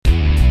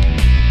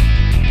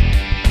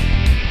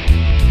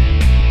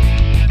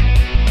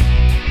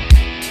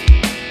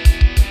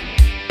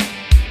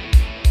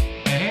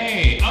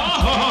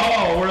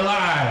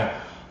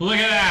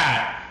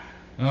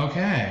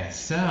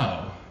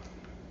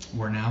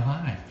now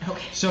live.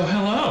 Okay. So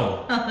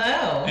hello.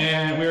 Hello.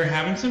 And we were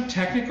having some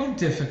technical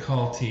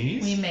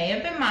difficulties. We may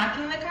have been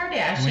mocking the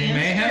Kardashians. We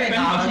may have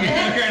been mocking the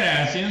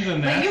Kardashians,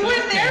 and that's but you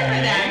weren't there for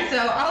okay. that,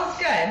 so all's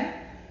good.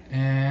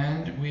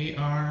 And we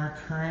are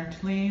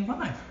currently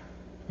live.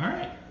 All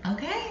right.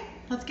 Okay,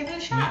 let's give it a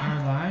We shot.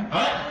 are live.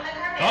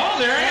 Oh,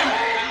 there I am.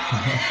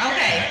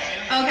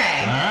 Okay.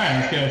 All right,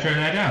 let's go turn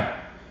that down.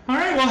 All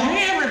right, well,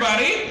 hey,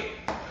 everybody.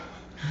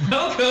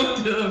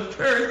 Welcome to the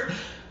first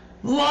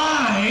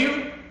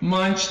live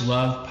Munch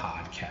Love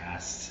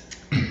podcast.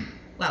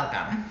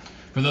 Welcome.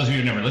 For those of you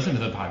who've never listened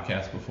to the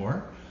podcast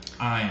before,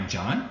 I am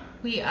John.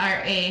 We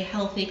are a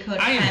healthy codependent.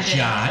 I am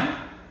John.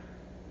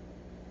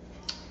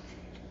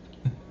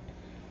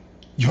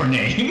 Your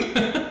name?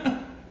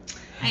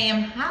 I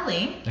am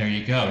Holly. There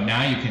you go.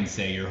 Now you can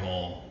say your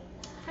whole.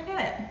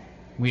 Forget it.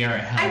 We are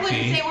healthy. I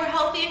wouldn't say we're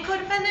healthy and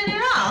codependent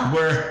at all.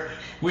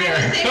 We are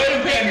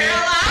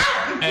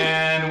codependent,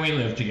 and we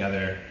live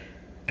together,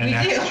 and we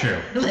that's do.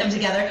 true. We live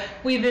together.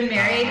 We've been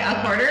married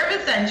a quarter of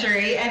a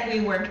century, and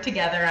we work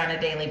together on a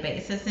daily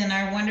basis in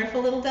our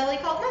wonderful little deli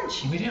called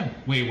Munch. We do.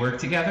 We work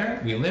together.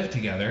 We live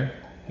together.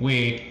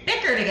 We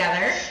bicker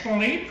together.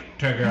 Sleep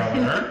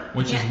together,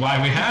 which is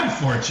why we have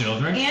 4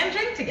 children. And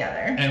drink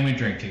together. And we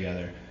drink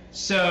together.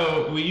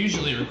 So we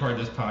usually record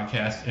this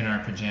podcast in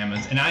our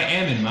pajamas, and I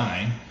am in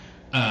mine.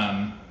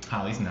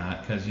 Holly's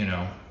not, because, you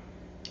know,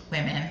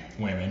 women. She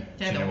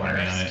They're the didn't want to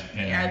be on worst. it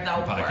in They're the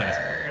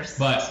podcast. worst.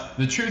 But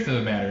the truth of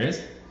the matter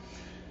is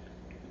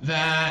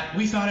that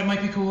we thought it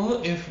might be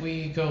cool if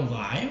we go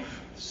live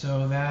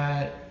so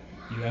that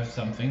you have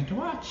something to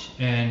watch.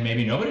 And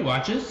maybe nobody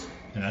watches,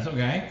 and that's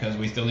okay, because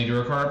we still need to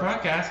record our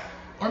podcast.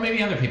 Or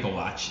maybe other people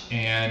watch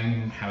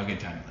and have a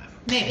good time and laugh.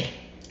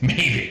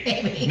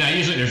 Maybe. Now,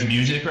 usually there's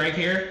music right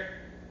here.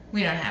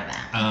 We don't have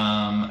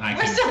that.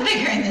 We're still still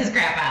figuring this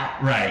crap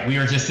out. Right. We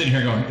were just sitting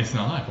here going, it's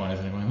not live. Why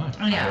isn't it going live?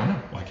 Oh, yeah. I don't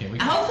know. Why can't we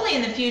go? Hopefully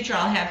in the future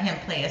I'll have him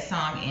play a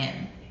song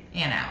in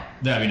and out.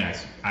 That'd be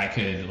nice. I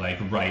could,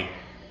 write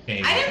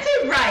a... I didn't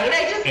say right.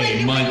 I just like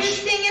it when you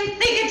sing and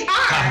play guitar.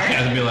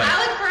 I'd be like...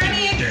 I'll look for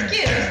any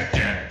excuse.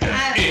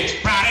 It's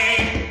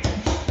Friday.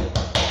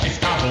 It's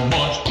time for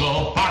Munch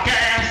Love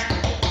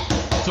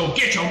Podcast. So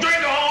get your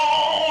drink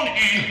on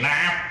and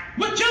laugh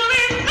with Johnny.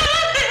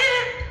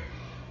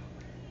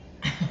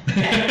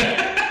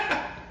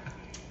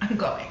 I'm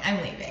going.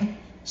 I'm leaving.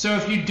 So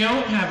if you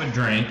don't have a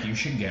drink, you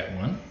should get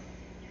one.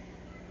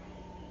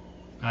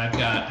 I've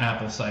got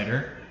apple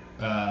cider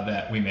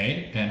that we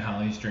made, and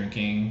Holly's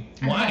drinking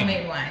wine.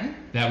 Homemade wine.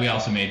 That we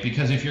also made,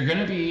 because if you're going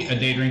to be a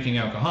day drinking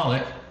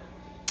alcoholic,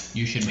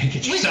 you should make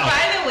it yourself. Which,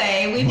 by the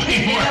way, we've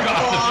way more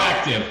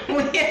cost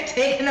effective. We have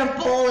taken a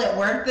poll at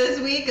work this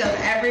week of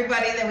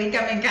everybody that we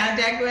come in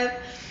contact with.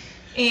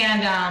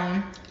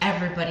 And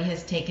everybody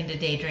has taken to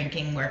day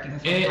drinking, working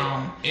from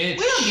home.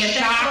 It's we don't get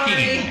shocking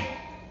that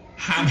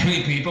how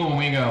many people, when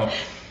we go,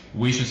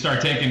 we should start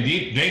taking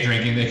day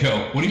drinking, they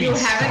go, what do you mean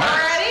start? You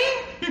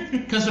haven't already?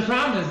 Because the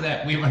problem is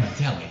that we run a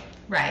deli.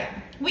 Right.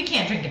 We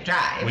can't drink and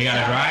drive. We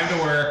gotta drive to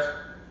work.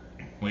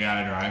 We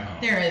gotta drive home.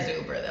 There is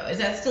Uber, though. Is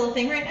that still a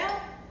thing right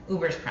now?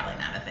 Uber's probably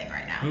not a thing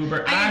right now.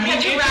 Uber, I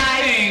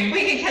mean,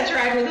 we could catch a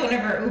ride with one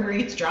of our Uber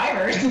Eats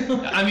drivers.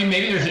 I mean,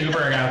 maybe there's an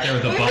Uber out there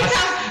with a bus.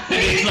 And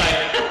he's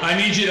like, I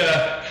need you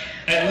to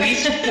at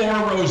least 4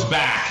 rows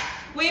back.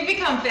 We've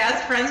become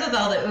fast friends with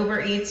all the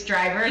Uber Eats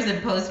drivers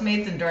and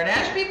Postmates and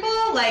DoorDash people.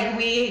 Like,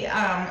 we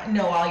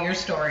know all your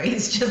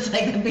stories, just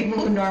like the people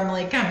who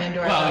normally come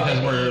into our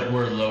because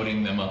we're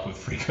loading them up with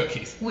free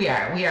cookies. We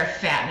are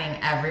fattening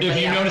everybody. If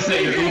you notice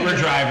that your Uber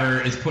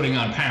driver is putting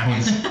on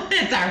pounds,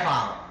 it's our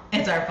fault.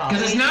 It's our fault.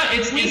 Because it's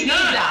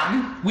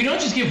not. We don't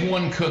just give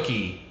 1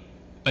 cookie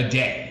a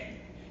day.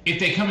 If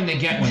they come and they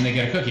get one, they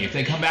get a cookie. If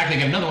they come back, they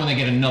get another one, they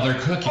get another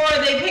cookie.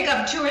 Or they pick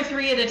up 2 or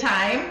 3 at a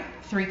time.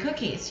 3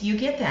 cookies. You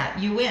get that.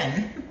 You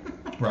win.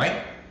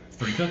 Right?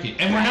 3 cookies.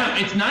 And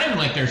it's not even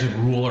like there's a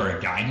rule or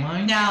a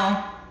guideline.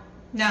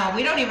 No,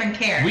 we don't even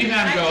care. We've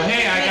had to go,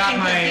 hey, I got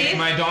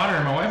my daughter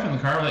and my wife in the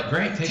car. We're like,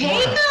 great, take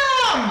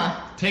them.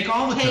 Take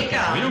all the cookies.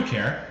 We don't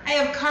care. I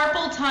have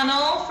carpal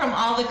tunnel from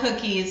all the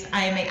cookies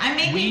I make. I'm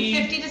making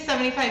 50 to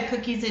 75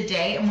 cookies a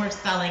day, and we're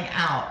selling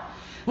out.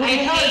 Well,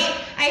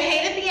 I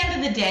hate at the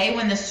end of the day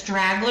when the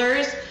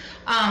stragglers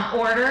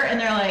order and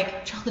they're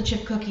like, chocolate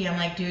chip cookie. I'm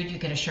like, dude, you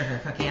get a sugar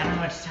cookie. I don't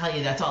know what to tell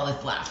you. That's all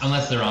that's left.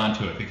 Unless they're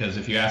onto it, because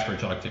if you ask for a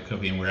chocolate chip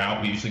cookie and we're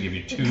out, we usually give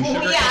you 2 sugar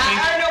cookies.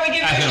 Yeah, or no, we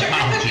give you a sugar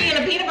cookie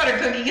and a peanut butter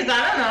cookie, because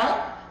I don't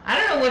know. I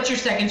don't know what your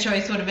second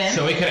choice would have been.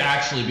 So it could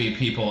actually be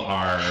people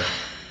are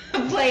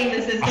playing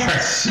the system. Are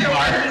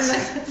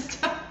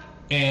smart.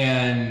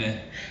 And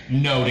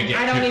no to get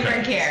I don't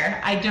even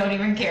care. I don't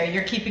even care.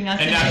 You're keeping us.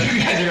 And now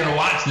you guys are going to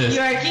watch this.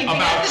 You are keeping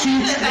about us in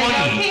business. I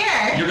don't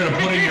care. You're going to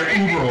put in your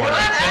Uber order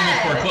 10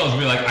 minutes before it closes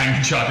and be like, I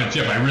need chocolate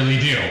chip. I really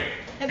do.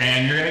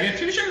 And you're going to get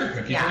 2 sugar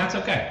cookies, and that's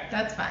okay.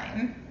 That's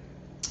fine.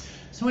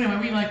 So anyway,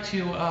 we like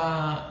to,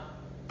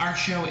 our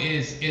show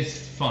is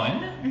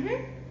fun.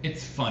 Mm-hmm.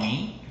 It's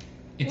funny.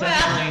 It's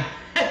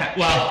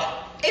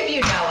If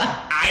you know.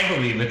 I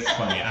believe it's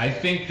funny. I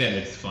think that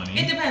it's funny.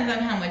 It depends on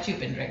how much you've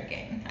been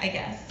drinking, I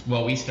guess.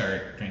 Well, we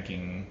start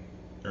drinking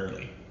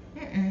early.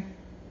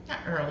 Not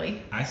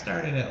early. I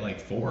started at like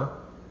 4.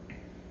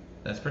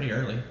 That's pretty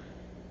early.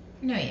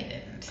 No, you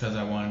didn't. Because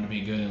I wanted to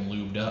be good and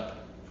lubed up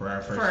for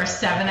our first. For a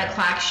 7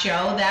 o'clock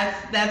show,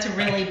 that's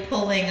really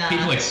pulling up.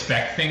 People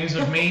expect things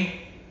of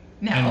me.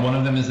 No. And one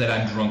of them is that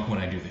I'm drunk when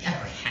I do the show.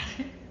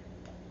 Okay.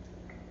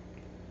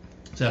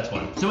 So that's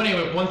one. So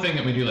anyway, one thing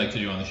that we do like to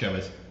do on the show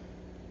is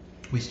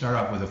we start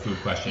off with a food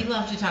question. We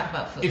love to talk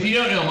about food. If you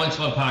don't know, Munch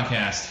Love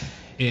Podcast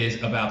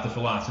is about the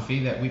philosophy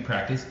that we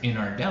practice in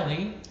our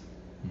deli,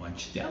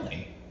 Munch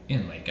Deli,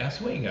 in Lake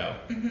Oswego.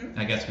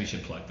 I guess we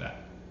should plug that.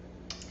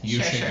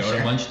 You should go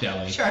to Munch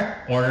Deli. Sure.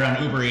 Order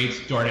on Uber Eats,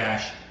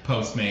 DoorDash,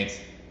 Postmates,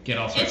 get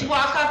all sorts It's of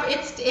walk up.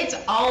 It's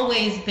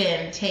always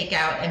been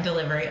takeout and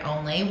delivery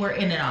only. We're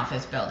in an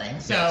office building,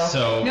 so, Yeah,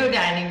 so no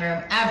dining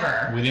room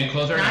ever. We didn't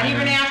close our Not dining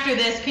even room. after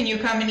this can you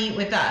come and eat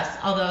with us.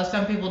 Although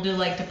some people do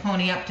like to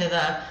pony up to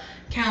the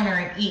counter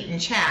and eat and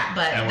chat,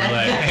 but And we're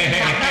like,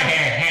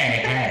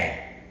 hey.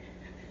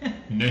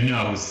 No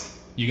nose.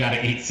 You got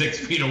to eat 6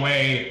 feet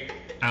away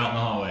out in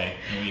the hallway,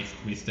 and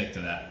we stick to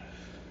that.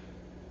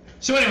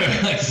 So anyway,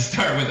 we like to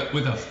start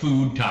with a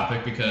food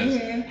topic because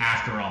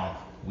after all,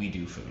 we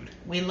do food.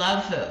 We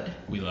love food.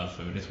 We love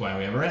food. It's why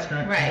we have a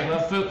restaurant. Right. We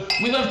love food.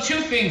 We love 2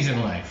 things in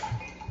life.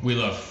 We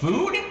love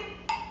food,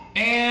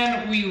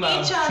 and we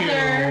love Each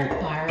other.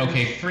 Barf.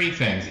 Okay, 3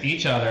 things.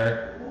 Each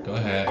other. Go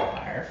ahead.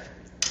 Barf.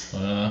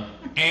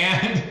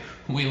 And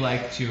we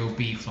like to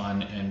be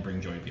fun and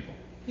bring joy to people.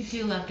 We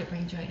do love to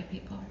bring joy to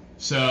people.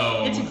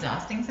 So It's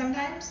exhausting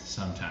sometimes.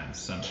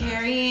 sometimes.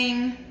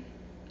 Carrying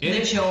It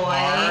the is joy.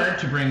 hard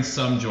to bring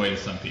some joy to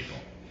some people.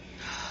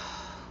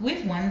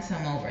 We've won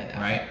some over though.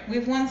 Right.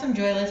 We've won some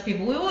joyless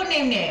people. We won't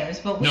name names,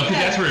 but we No, because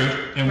have, that's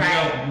rude, and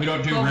Right. we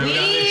don't do but rude on we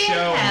this show,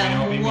 and we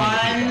don't be mean to people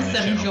have on won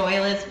this some show.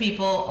 joyless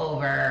people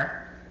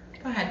over.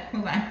 Go ahead,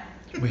 move on.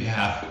 We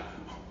have.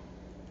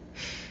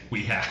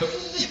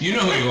 You know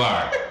who you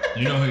are.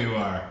 You know who you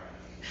are.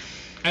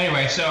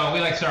 Anyway, so we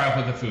like to start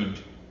off with a food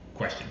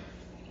question,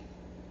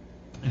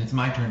 and it's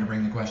my turn to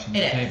bring the question to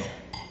It the is. table.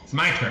 It's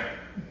my turn.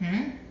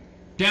 Hmm?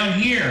 Down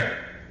here,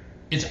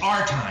 it's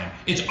our time.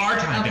 It's our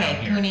time down Okay,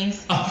 here.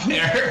 Goonies. Up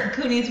there,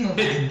 Goonies, move on.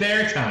 it's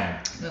their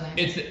time. Move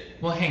on.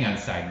 Well, hang on.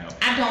 Side note.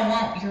 I don't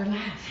want your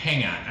laugh.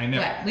 Hang on. I know.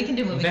 What? We can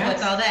do movie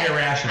That's quotes all day.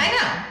 irrational. I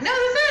know. No,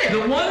 that's not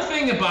The it. one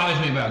thing that bothers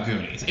me about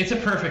Goonies, it's a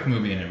perfect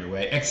movie in every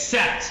way,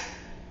 except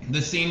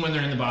the scene when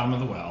they're in the bottom of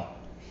the well,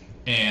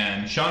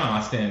 and Sean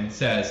Austin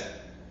says,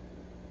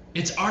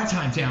 "It's our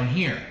time down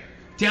here.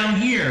 Down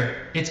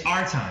here, it's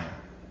our time.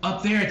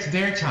 Up there, it's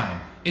their time.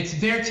 It's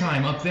their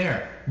time up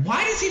there."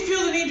 Why does he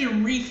feel the need to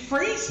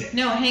rephrase it?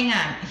 No, hang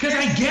on. Because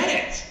I get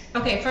it.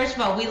 Okay, first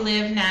of all, we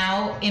live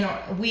now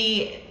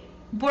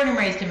born and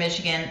raised in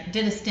Michigan,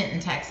 did a stint in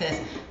Texas,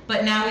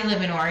 but now we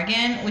live in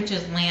Oregon, which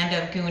is land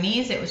of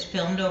Goonies. It was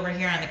filmed over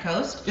here on the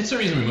coast. It's the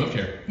reason we moved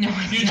here. No,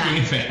 it's Huge not.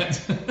 Goonies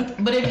fans.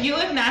 But if you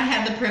have not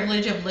had the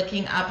privilege of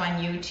looking up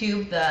on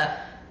YouTube the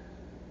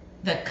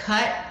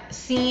cut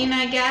scene,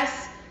 I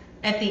guess,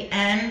 at the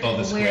end Oh,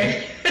 the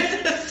where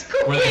the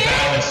squid. Where they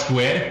battle a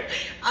squid.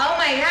 Oh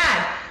my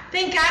god.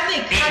 Thank God they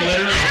cut it. I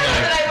literally don't know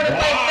like, that I would have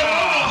liked the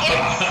movie.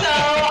 It's so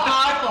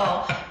awful.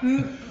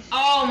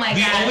 Oh my The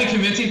god. only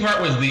convincing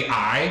part was the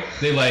eye.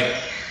 They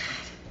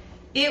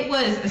It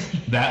was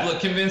that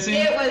looked convincing.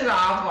 it was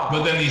awful.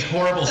 But then these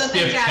horrible So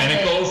stiff thank God they-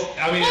 tentacles.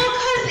 I mean,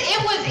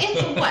 Well, because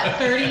it's what,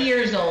 30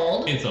 years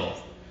old? it's old.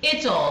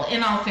 It's old,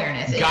 in all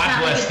fairness. It's God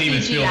not bless like a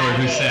Steven CGI Spielberg,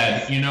 who days.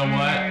 said, "You know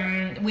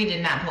what? We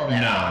did not pull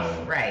that No.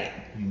 off. Right.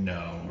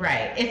 No."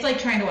 Right. It's like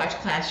trying to watch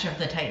Clash of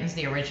the Titans,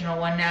 the original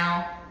one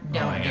now.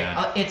 Don't my do it.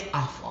 God. Oh, it's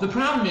awful. The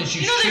problem is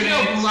you know there's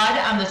shouldn't. no blood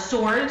on the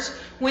swords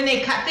when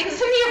they cut things in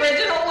the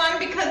original one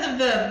because of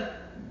the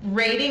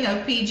rating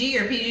of PG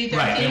or PG-13.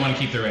 Right, they want to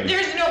keep the rating.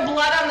 There's no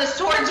blood on the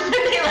swords when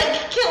they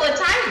kill a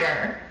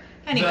tiger.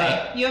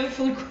 Anyway, you have a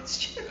food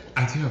question.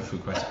 I do have a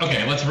food question.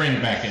 Okay, let's bring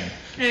it back in.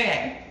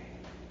 Okay.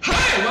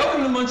 Hi,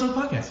 welcome to the Munch Love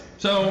Podcast.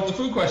 So the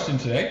food question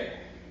today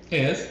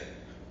is,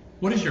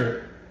 what is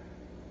your,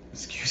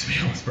 excuse me,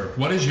 I almost burped.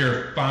 What is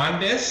your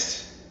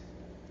fondest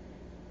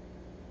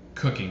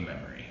cooking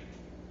memory?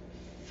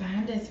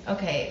 Fondest.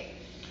 Okay.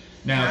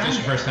 Now, if this is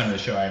your Fondest. first time to the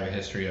show, I have a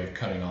history of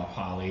cutting off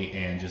Holly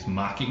and just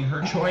mocking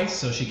her choice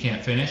so she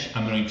can't finish.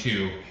 I'm going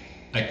to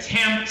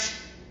attempt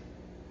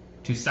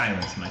to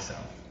silence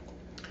myself.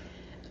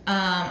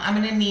 I'm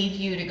gonna need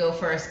you to go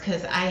first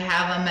because I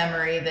have a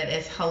memory that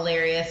is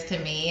hilarious to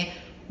me,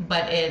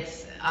 but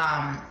it's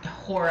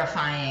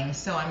horrifying.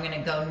 So I'm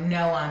gonna go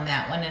no on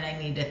that one, and I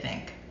need to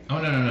think.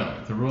 Oh, no.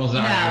 The rules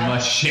are No. you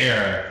must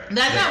share.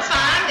 That's the not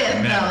fondest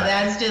memory. though.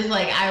 That's just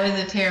like I was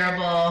a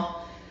terrible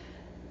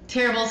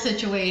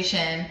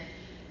situation.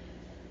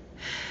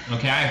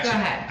 Okay, I have Go two.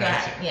 ahead. Go I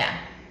have ahead. two. Yeah.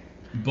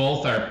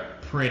 Both are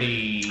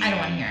pretty I don't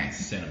wanna hear it.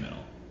 sentimental.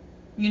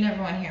 You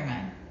never want to hear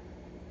mine.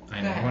 I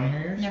Go never ahead. want to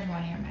hear yours? Never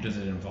want to hear mine. Does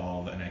it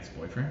involve an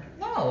ex-boyfriend?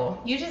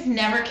 No, you just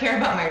never care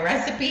about my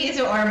recipes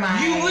or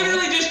my. You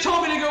literally just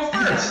told me to go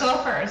first. Go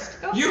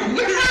first. Go You first.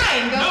 literally- You're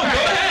fine. Go No, first.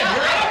 go ahead.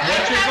 You're up. I What's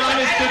don't your have one.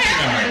 fondest I don't cookie have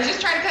one. memory? I was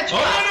just trying to cut you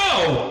off.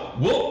 Oh,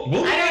 no.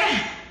 We'll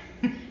I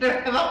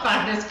don't have a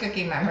fondest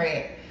cookie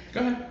memory. Go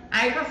ahead.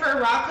 I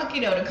prefer raw cookie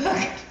dough to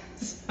cook.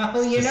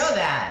 So you know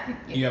that.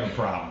 You have a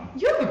problem.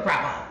 You have a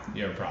problem.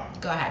 You have a problem.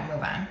 Go ahead,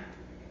 move on.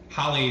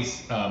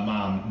 Holly's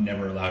mom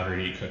never allowed her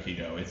to eat cookie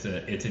dough. It's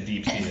a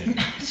deep-seated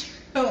Not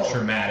true.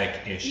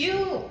 traumatic issue.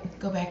 You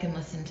go back and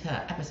listen to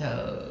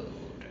episode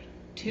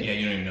 2. Yeah,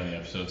 you don't even know the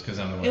episodes because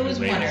I'm the one It who was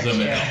labels one or them.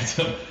 two. and adds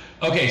them.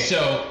 Okay,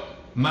 so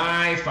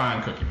my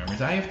fond cookie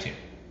memories. I have 2.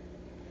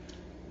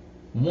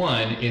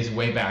 One is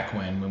way back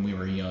when we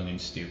were young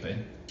and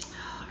stupid.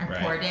 Our Right.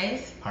 poor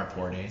days. Our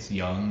poor days,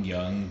 young,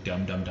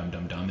 dumb,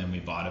 and we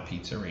bought a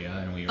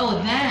pizzeria and we were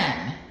Oh,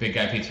 then. Big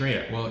Guy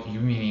Pizzeria. Well, you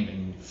mean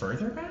even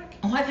further back?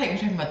 Oh, I thought you were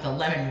talking about the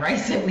lemon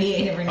rice that we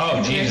ate every night Oh,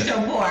 because we were Jesus.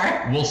 so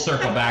poor. We'll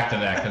circle back to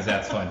that because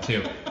that's fun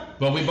too.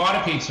 But we bought a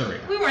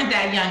pizzeria. We weren't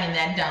that young and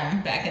that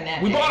dumb back in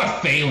that We day. bought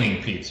a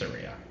failing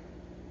pizzeria.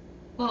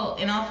 Well,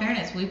 in all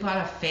fairness, we bought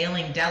a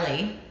failing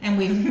deli, and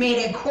we've made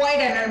it quite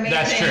an amazing.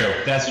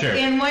 That's true.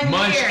 In one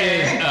Munch year.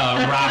 is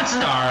a rock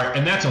star,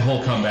 and that's a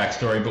whole comeback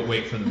story, but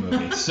wait for the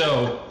movie.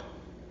 So,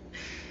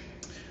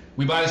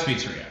 we buy this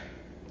pizzeria.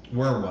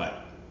 We're what?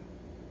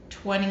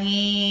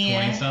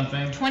 20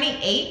 something?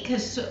 28,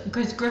 because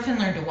Griffin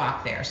learned to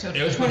walk there. So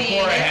It was 28.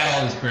 before I had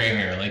all this gray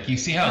hair. Like, you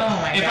see how,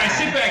 Oh my if I God.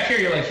 sit back here,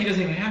 you're like, he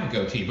doesn't even have a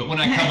goatee. But when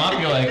I come up,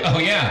 you're like, oh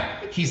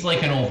yeah, he's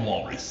like an old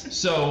walrus.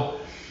 So,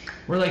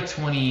 we're like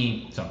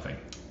 20 something.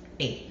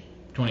 8.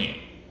 28.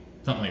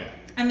 Something like that.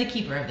 I'm the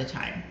keeper of the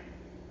time.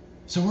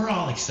 So we're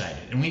all excited,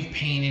 and we've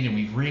painted, and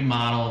we've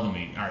remodeled,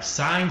 and our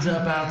signs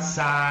up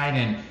outside,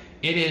 and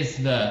it is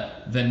the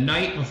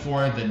night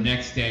before the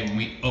next day when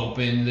we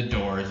open the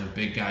doors of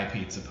Big Guy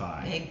Pizza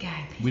Pie. Big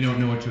guy. We don't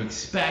know what to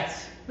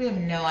expect, We have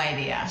no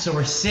idea. so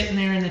we're sitting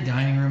there in the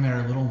dining room at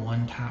our little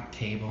one-top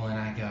table, and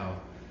I go,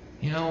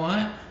 you know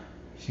what?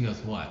 She goes,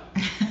 what?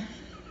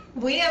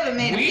 We haven't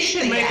made a We pizza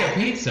should make yet. a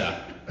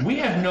pizza. We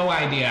have no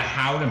idea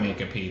how to make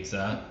a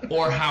pizza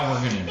or how we're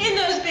gonna do In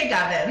it. those big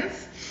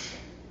ovens.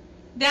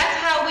 That's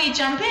how we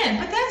jump in.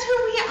 But that's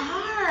who we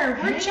are.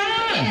 We're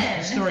jumping The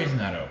in. story's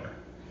not over.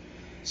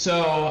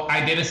 So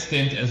I did a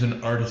stint as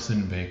an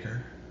artisan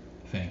baker.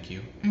 Thank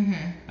you.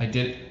 Mm-hmm. I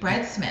did.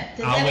 Breadsmith.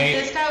 Does I'll that wait.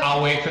 exist out?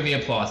 I'll wait for the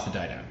applause to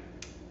die down.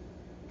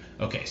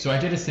 Okay, so I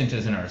did a stint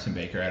as an artisan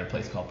baker at a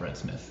place called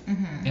Breadsmith,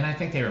 Mhm. and I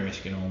think they were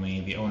Michigan only.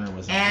 The owner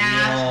was a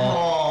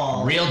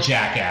Asshole. real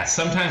jackass.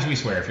 Sometimes we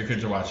swear. If your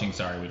kids are watching,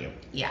 sorry, we do.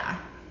 Yeah.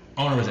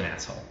 Owner was an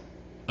asshole.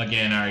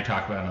 Again, I already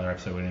talked about it in another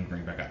episode. We didn't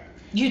bring it back up.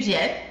 You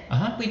did? Uh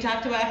huh. We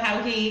talked about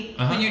how he,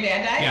 Uh-huh. when your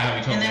dad died? Yeah,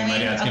 we told And me then my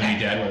dad's gonna okay. be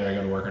dead whether I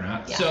go to work or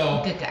not. Yeah.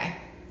 So Good guy.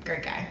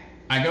 Great guy.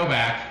 I go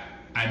back,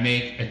 I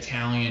make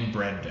Italian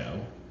bread dough,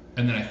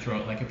 and then I throw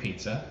it like a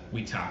pizza.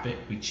 We top it,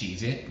 we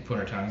cheese it, we put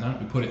our tongues on it,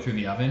 we put it through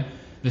the oven.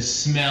 The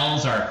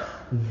smells are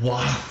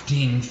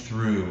wafting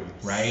through,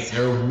 right?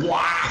 They're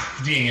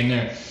wafting and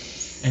it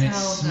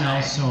So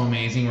smells good. so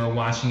amazing. We're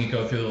watching it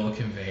go through the little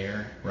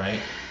conveyor, right?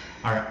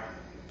 Our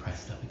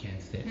pressed up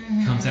against it,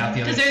 comes out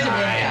the other Because side. there's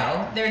a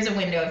window. There's a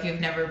window if you've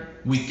never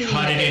We seen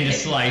cut what it they into did.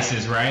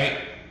 slices, right?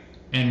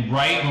 And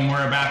right when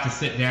we're about to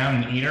sit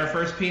down and eat our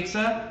first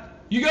pizza,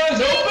 you guys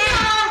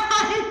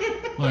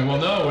open? I'm like, well,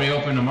 no, we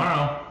open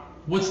tomorrow.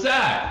 What's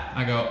that?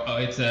 I go, oh,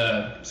 it's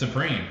a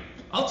Supreme.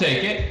 I'll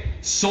take it.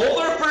 Sold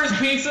our first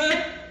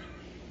pizza,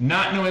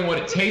 not knowing what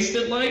it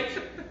tasted like,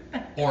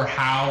 or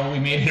how we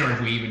made it, or if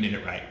we even did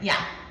it right.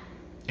 Yeah.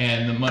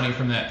 And the money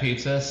from that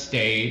pizza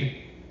stayed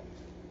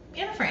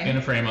In a frame. in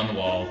a frame on the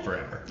wall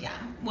forever. Yeah.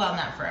 Well,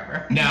 not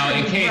forever. Now,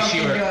 in We case broke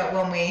you were- into it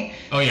when we.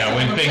 Oh yeah,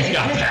 when things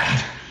got replaced it.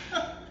 bad.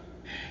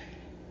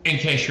 In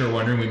case you were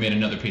wondering, we made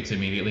another pizza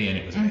immediately, and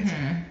it was amazing.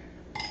 Mhm.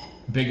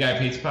 Big Guy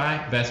Pizza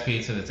Pie, best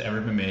pizza that's ever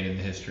been made in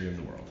the history of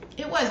the world.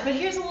 It was, but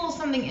here's a little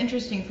something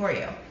interesting for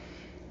you.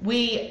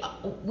 We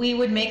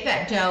would make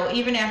that dough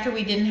even after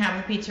we didn't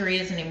have the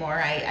pizzerias anymore.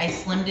 I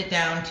slimmed it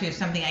down to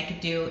something I could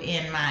do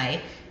in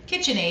my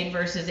KitchenAid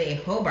versus a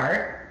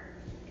Hobart.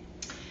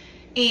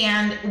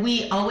 And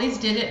we always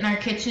did it in our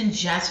kitchen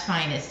just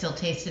fine. It still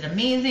tasted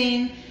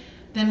amazing.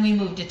 Then we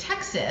moved to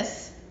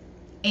Texas,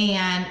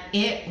 and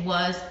it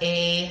was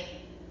a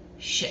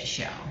shit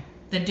show.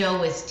 The dough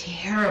was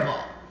terrible.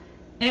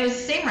 And it was the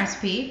same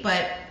recipe,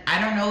 but I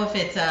don't know if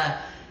it's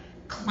a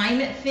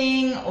climate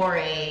thing or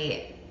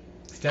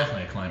It's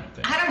definitely a climate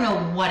thing. I don't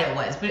know what it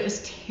was, but it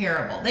was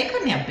terrible. They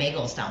couldn't have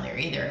bagels down there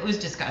either. It was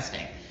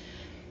disgusting.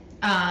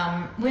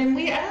 I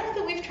don't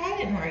think we've tried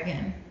it in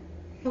Oregon.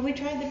 Have we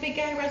tried the Big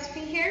Guy recipe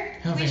here?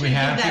 I don't think should we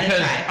have, give that a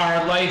because try.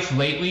 our life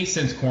lately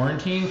since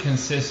quarantine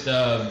consists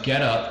of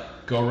get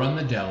up, go run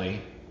the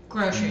deli,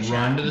 Grocery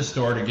run shop. to the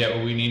store to get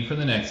what we need for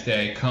the next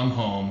day, come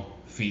home,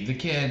 feed the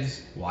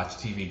kids, watch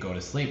TV, go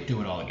to sleep,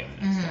 do it all again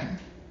the next day.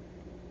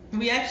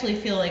 We actually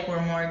feel like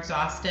we're more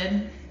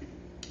exhausted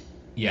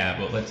Yeah,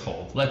 but let's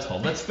hold. Let's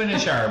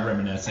finish our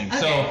reminiscing. Okay.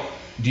 So,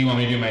 do you want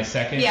me to do my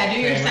second? Yeah, do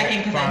your favorite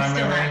second, 'cause I'm fond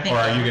still not memory? thinking. Or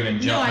are you gonna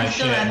jump No, I'm my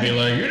still shit not and be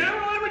thinking. like, you never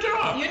let me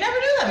talk? You never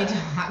do let me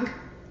talk.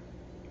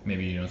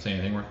 Maybe you don't say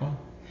anything worthwhile.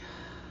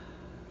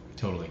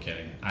 Totally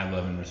kidding. I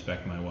love and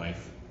respect my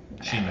wife.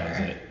 She knows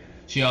Whatever. it.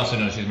 She also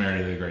knows she's married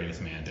to the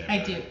greatest man to I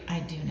ever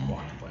do know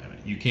walk the that. planet.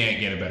 You can't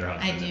get a better I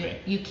husband than do. me.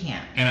 You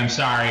can't. And I'm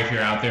sorry if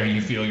you're out there and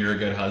you feel you're a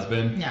good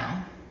husband. No.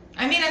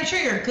 I mean, I'm sure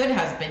you're a good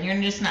husband.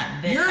 You're just not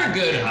this You're a husband.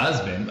 good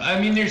husband. I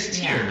mean,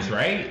 there's Yeah. tiers,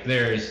 right?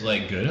 There's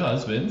like good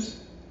husbands,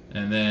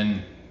 and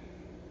then,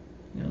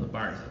 you know, the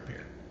bar's up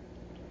here.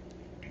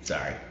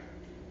 Sorry.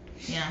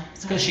 Yeah.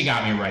 It's because she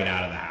got me right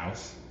out of the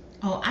house.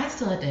 Oh, I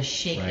still had to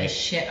shake the Right.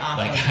 shit off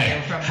Like of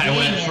you from I being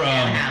went in from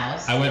that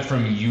house. I went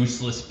from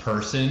useless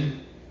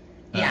person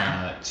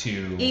Yeah.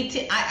 to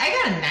 18.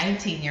 I got a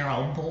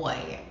 19-year-old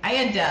boy. I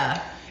had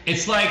to.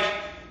 it's like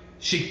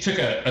she took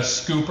a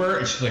scooper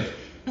and she's like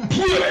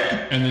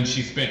and then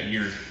she spent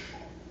years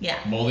Yeah.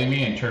 molding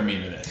me and turned me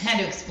into this. Had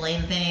to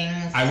explain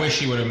things. I wish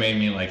she would have made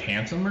me like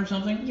handsome or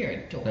something. You're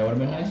adorable. That would have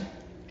been nice.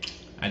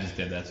 I just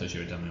did that so she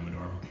would tell me I'm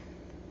adorable.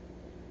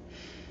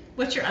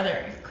 What's your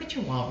other? Quit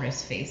your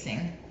walrus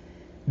facing.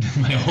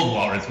 My old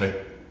walrus face.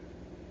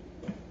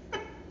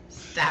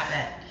 Stop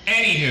it.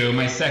 Anywho,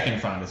 my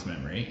second fondest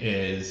memory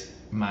is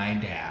my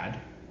dad.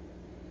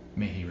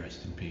 May he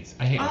rest in peace.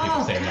 I hate when people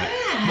Oh, say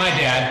that. God. My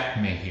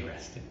dad, may he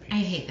rest in I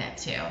peace. hate that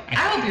too. I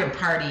hope you're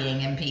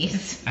partying in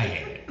peace. I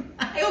hate it.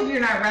 I hope you're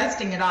not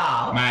resting at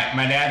all.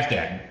 My dad's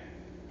dead.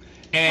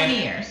 And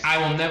 20 years. I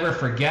will never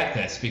forget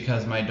this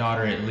because my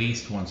daughter at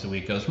least once a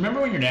week goes,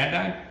 remember when your dad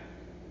died?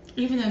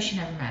 Even though she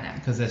never met him.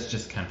 Because that's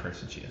just the kind of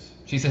person she is.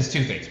 She says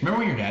two things. Remember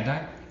when your dad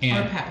died?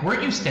 And Or Pepper.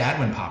 weren't you sad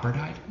when Popper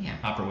died? Yeah.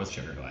 Popper was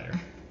sugar glider.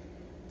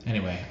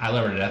 Anyway, I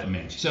love her to death,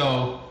 Mitch.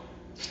 So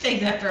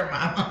Take that for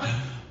mama.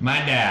 my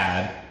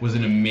dad was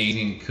an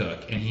amazing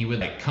cook, and he would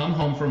like come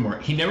home from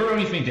work. He never wrote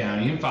anything down.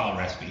 He didn't follow a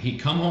recipe. He'd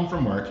come home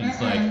from work. And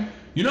he's like,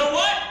 you know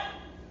what?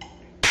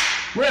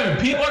 We're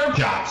having peanut butter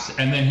chops,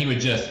 and then he would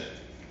just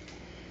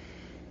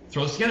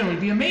throw this together. It would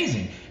be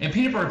amazing. And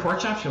peanut butter pork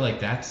chops, you're like,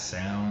 that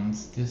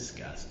sounds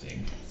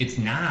disgusting. It's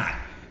not.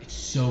 It's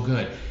so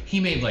good. He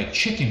made like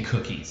chicken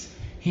cookies.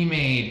 He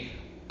made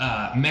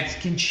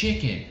Mexican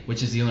chicken,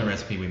 which is the only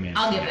recipe we managed.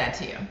 I'll to give get. that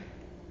to you.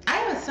 I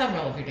have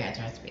several of your dad's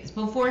recipes.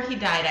 Before he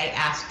died, I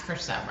asked for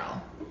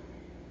several.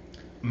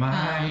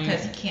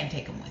 Because you can't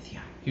take them with you.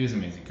 He was an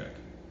amazing cook.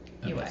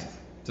 He was.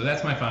 So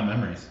that's my fond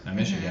memories. I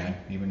miss Mm-hmm. your dad,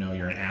 even though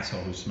you're an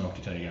asshole who smoked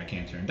until you got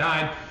cancer and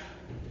died.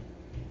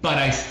 But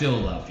I still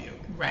love you.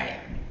 Right.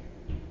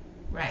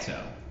 Right.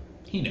 So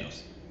he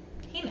knows.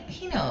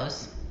 He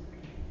knows.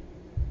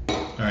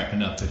 All right,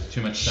 enough. There's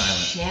too much silence.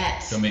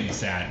 Shit. Don't make me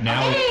sad.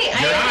 Now Hey,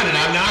 you're I on, and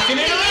I'm knocking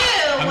it listened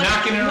to up. you. I'm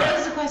knocking it What up.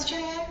 was the question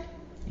again?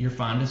 Your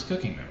fondest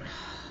cooking memory.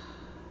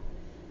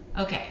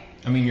 Okay.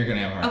 I mean, you're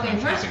gonna have a hard Okay, time.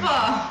 first of choosing.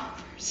 all,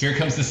 Here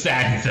comes the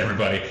sadness,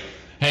 everybody.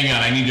 Hang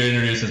on, I need to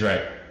introduce this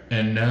right.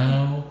 And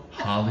now,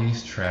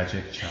 Holly's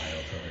tragic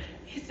childhood.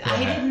 Go I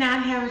ahead. did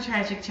not have a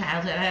tragic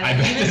childhood. I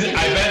bet this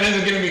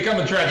is going to become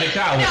a tragic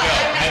childhood. No, Go.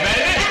 I I bet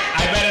it is.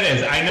 I bet it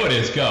is. I know it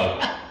is. Go.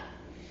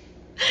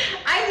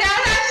 I'm now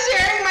not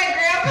sharing my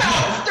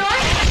grandpa's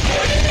story.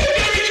 It's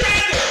going to be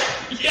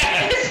tragic.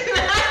 Yes. It's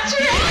not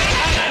true.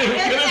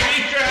 It's going to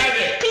be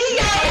tragic.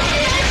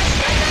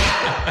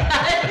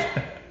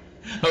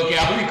 Okay,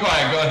 I'll be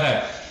quiet. Go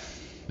ahead.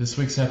 This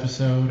week's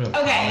episode of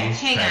Okay, Holly's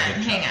hang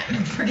tragic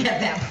on. Forget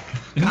that.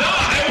 No,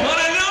 I want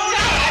to know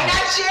I'm now.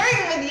 not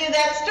sharing with you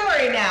that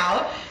story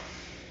now.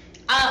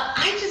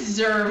 I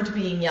deserved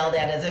being yelled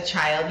at as a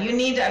child. You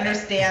need to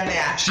understand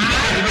that. She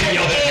deserved being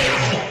yelled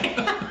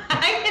at.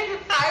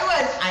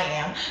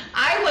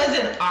 I was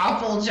an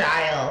awful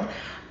child.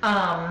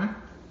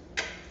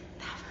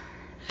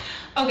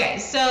 Okay,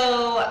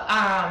 so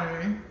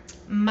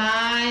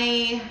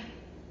my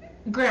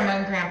grandma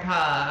and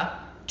grandpa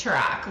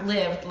Turok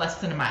lived less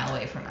than a mile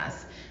away from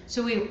us.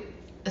 So we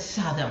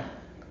saw them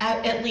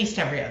at least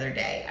every other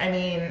day. I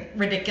mean,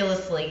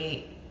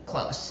 ridiculously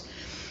close.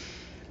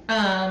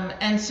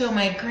 And so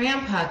my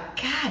grandpa,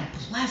 God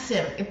bless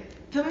him,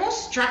 the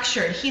most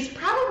structured. He's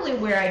probably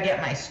where I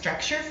get my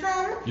structure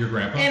from. Your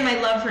grandpa? And my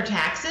love for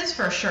taxes,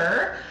 for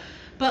sure.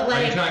 But Are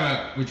you like, talking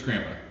about which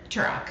grandpa?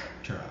 Turok.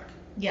 Turok.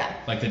 Yeah.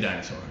 Like the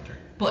dinosaur hunter.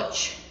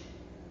 Butch.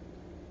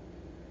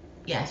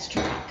 Yes,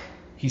 Turok.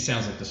 He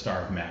sounds like the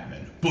star of Mad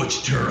Men. Butch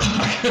Turok.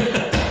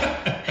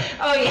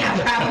 Oh yeah,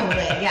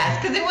 probably,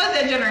 yes, because it was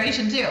that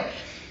generation too.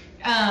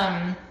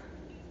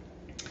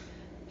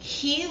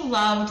 He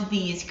loved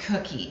these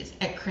cookies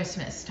at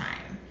Christmas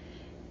time,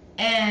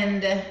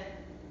 and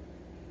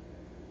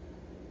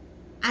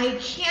I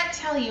can't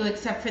tell you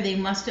except for they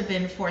must have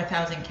been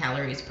 4,000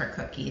 calories per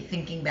cookie,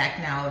 thinking back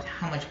now of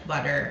how much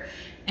butter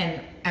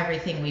and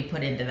everything we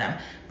put into them.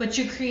 But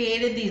you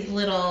created these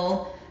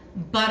little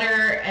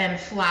butter and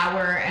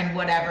flour and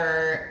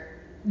whatever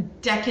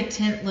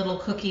decadent little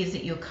cookies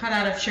that you cut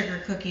out of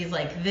sugar cookies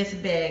like this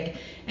big,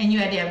 and you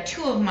had to have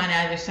two of them on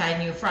either side,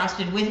 and you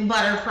frosted with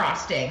butter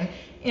frosting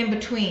in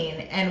between,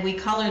 and we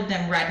colored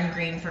them red and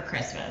green for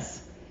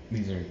Christmas.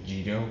 These are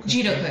Jito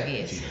cookies? Jito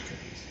cookies. Jito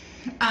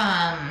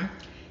cookies.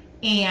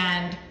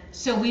 And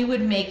so we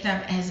would make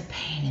them as a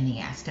pain in the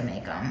ass to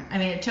make them. I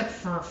mean, it took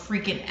for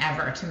freaking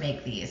ever to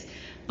make these.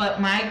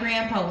 But my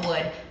grandpa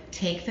would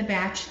take the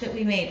batch that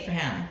we made for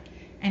him,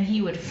 and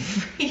he would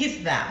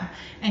freeze them,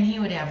 and he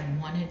would have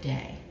one a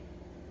day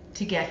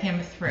to get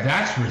him through.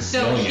 That's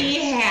resilient. So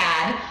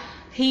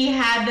he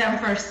had them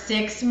for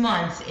 6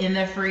 months in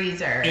the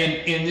freezer.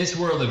 In this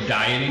world of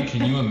dieting,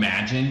 can you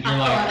imagine? You're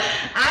like,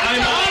 I'm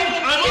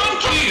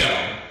on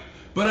keto,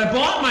 but I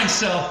bought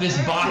myself this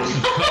box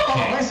of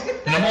cupcakes,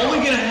 and I'm only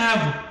gonna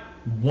have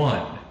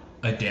one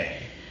a day.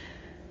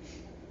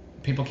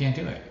 People can't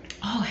do it.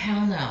 Oh,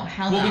 hell no.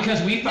 Hell no. Well,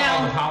 because we follow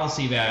No. the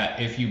policy that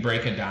if you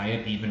break a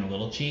diet even a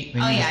little cheat,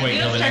 then Oh you yeah, just wait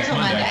you till don't the start next till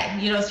Monday.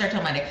 Monday. You don't start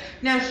till Monday.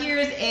 Now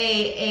here's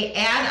a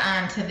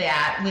add-on to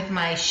that with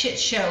my shit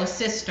show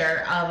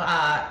sister of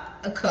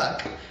a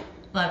cook.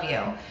 Love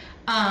you.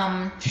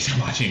 She's not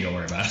watching, don't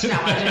worry about it. She's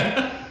not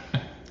watching.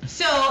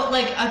 So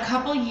like a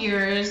couple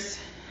years,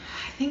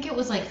 I think it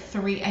was like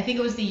 3. I think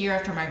it was the year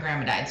after my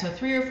grandma died. So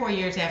 3 or 4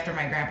 years after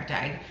my grandpa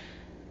died,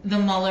 the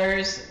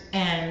Mullers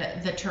and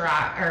the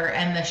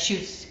and the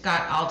Shoots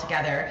got all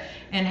together,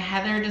 and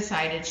Heather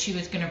decided she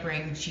was going to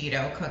bring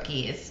Jito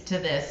cookies to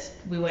this.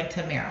 We went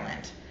to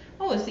Maryland.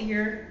 Oh, it was the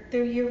year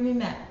we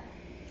met.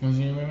 Was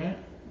you remember that?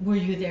 Were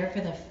you there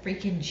for the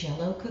freaking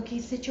Jell-O cookie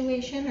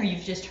situation, or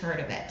you've just heard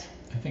of it?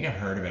 I think I've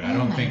heard of it. Oh I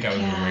don't my think I was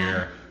God.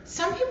 aware.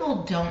 Some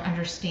people don't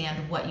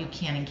understand what you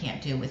can and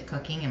can't do with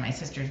cooking, and my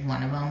sister's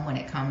one of them when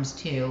it comes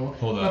to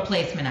Hold up.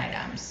 replacement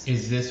items.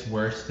 Is this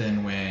worse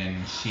than when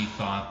she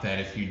thought that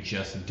if you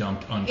just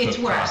dumped uncooked It's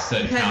worse, pasta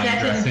and because Italian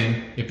that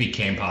dressing, it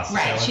became pasta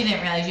Right, salad? she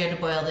didn't realize you had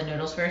to boil the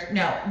noodles first.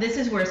 No, this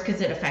is worse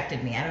because it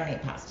affected me. I don't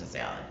eat pasta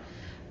salad.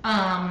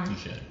 You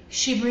should.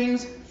 She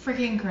brings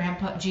freaking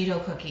Grandpa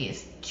Jito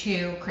cookies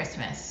to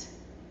Christmas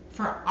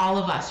for all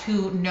of us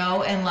who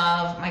know and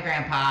love my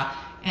grandpa.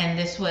 And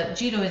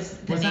Jito is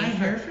the Was name I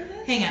here for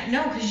this? Hang on,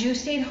 no, because you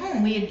stayed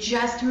home. We had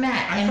just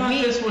met. I and thought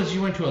we, this was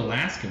you went to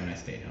Alaska when I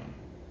stayed home.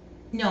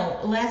 No,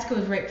 Alaska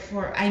was right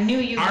before. I knew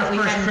you. Our but we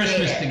first hadn't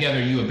Christmas dated. together,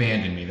 you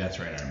abandoned me. That's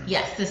right, I remember.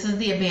 Yes, this is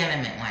the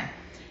abandonment one.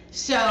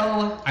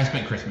 So I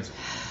spent Christmas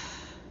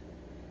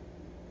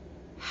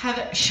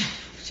Heather,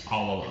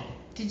 all alone.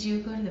 did you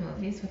go to the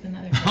movies with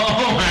another?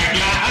 Oh my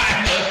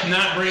God! Let's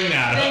not bring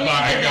that Then up.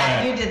 All right, you did go that.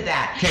 ahead. You did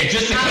that. Okay,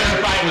 just to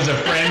clarify, it was a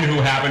friend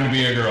who happened to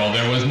be a girl.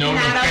 There was no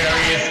Not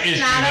nefarious okay.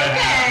 issue Not that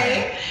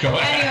okay. happened. Go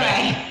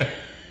ahead.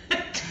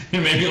 It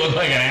made me look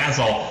like an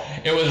asshole.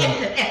 It was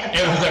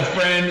a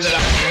friend that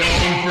I've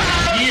known for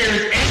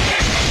years. And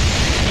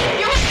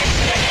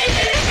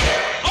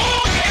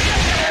oh my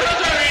God!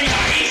 Those are in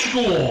high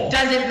school.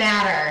 Doesn't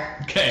matter.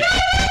 Okay.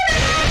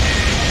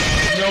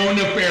 No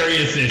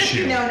nefarious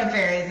issue. No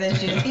nefarious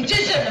issues. He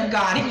just shouldn't have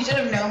gone. He should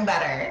have known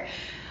better.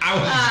 I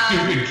was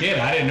a stupid kid.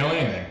 I didn't know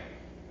anything.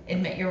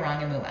 Admit you're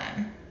wrong and move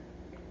on.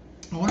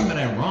 What am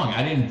I wrong?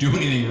 I didn't do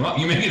anything wrong.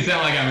 You make it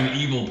sound like I'm an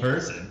evil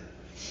person.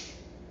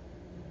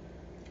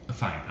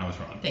 Fine, I was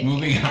wrong. Thank you.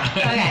 Moving on.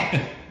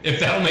 Okay. If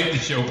that'll make the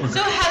show progress.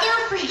 So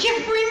Heather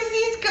freaking brings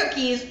these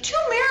cookies to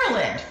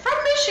Maryland from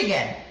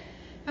Michigan.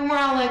 And we're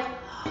all like,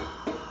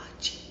 oh,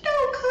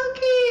 Jito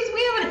cookies.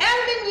 We haven't had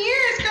them in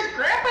years because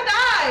Grandpa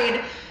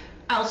died.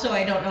 Also,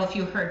 I don't know if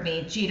you heard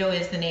me. Jito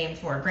is the name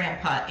for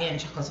Grandpa in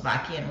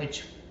Czechoslovakian,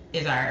 which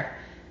is our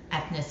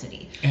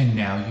ethnicity. And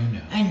now you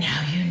know. And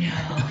now you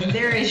know.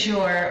 There is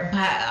your,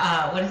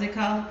 what is it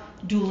called?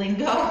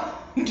 Duolingo?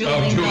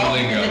 Duolingo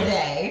Duolingo. for the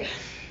day.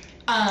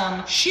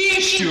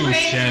 She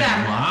brings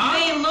them. Mom.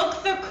 They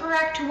look the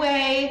correct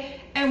way,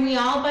 and we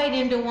all bite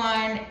into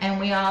one, and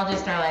we all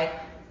just are like,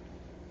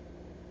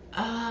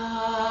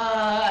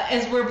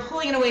 as we're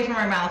pulling it away from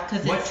our mouth because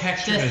it's What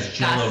texture disgusting. does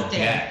Jell-O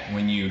get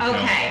when you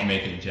Okay. don't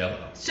make it Jell-O?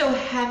 So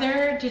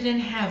Heather didn't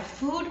have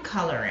food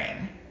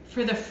coloring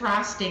for the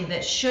frosting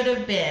that should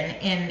have been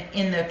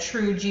in the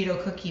true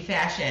Jito cookie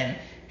fashion,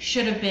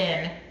 should have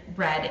been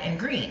red and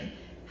green.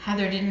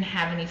 Heather didn't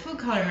have any food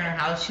coloring in her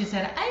house. She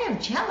said, I have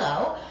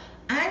Jell-O.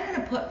 I'm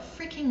going to put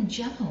freaking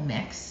Jell-O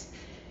mix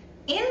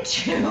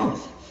into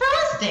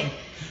frosting.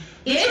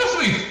 It's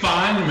supposed to be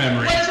fond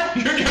memories.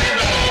 You're doing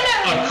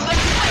a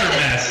cluster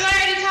mess. So I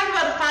already talked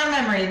about the fond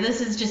memory. This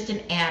is just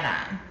an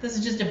add-on. This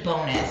is just a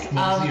bonus What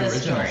was of the the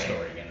original story.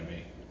 story going to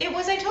be? It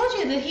was, I told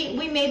you, that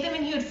we made them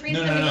and he would freeze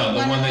No, them. no, and no. go The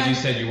one one and that you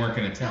one. said you weren't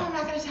going to No, tell. I'm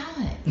not going to tell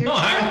it. You're No, a I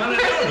terrible wanna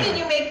know person now. and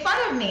you make fun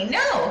of me.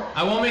 No.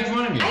 I won't make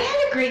fun of you. I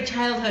had a great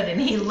childhood, and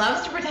he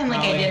loves to pretend like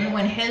I Holly. didn't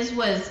when his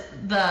was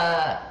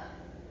the,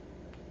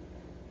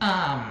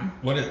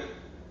 What is...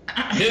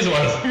 His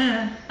was...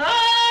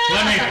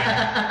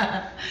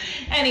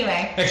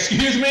 Anyway.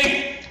 Excuse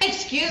me?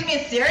 Excuse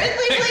me,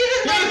 seriously, please?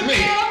 Excuse me.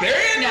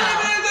 Seriously?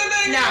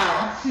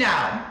 No.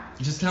 No.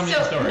 Just tell me So,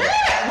 the story. no,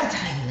 I'll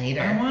tell you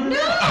later. I want to no.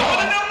 know. I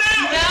want to know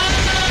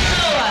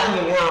now.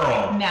 No. The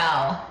world.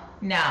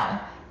 No.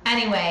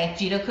 Anyway,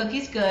 Jito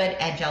cookies good.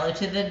 Add Jell-O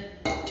to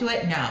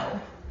it. No.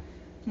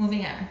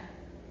 Moving on.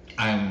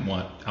 I'll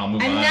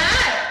move I'm on.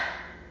 not.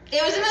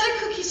 It was another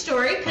cookie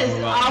story because I'll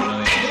move all on to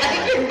my the next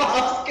life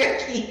involves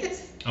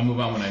cookies. I'll move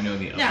on when I know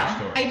the other No,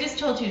 story. I just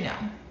told you no.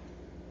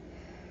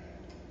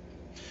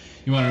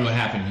 You want to know what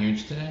happened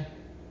huge today?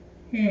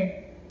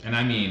 And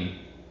I mean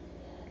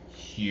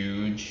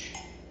huge,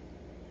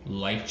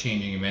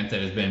 life-changing event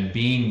that has been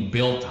being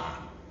built on.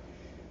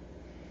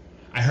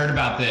 I heard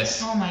about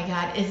this. Oh my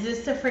God, is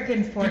this the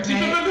freaking Fortnite?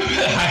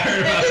 I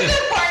heard about This is this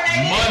the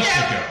Fortnite months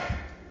video. ago.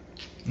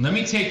 Let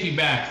me take you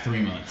back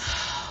 3 months.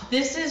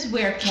 This is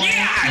where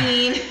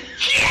quarantine.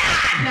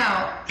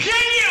 No.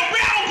 Can you have a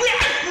battle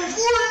pass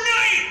for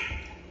Fortnite?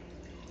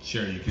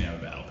 Sure, you can have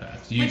a battle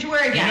pass. Which we're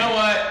against. You know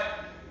what?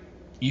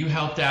 You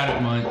helped out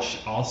at Munch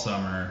all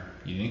summer.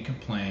 You didn't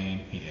complain.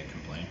 He didn't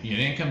complain. You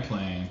didn't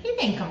complain. He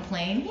didn't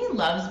complain. He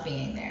loves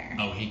being there.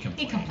 Oh, he complained.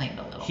 He complained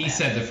a little He bit.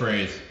 said the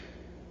phrase,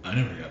 I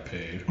never got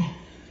paid.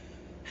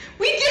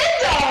 We did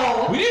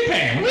though. We didn't pay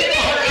him. We did. We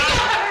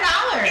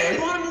got We $100.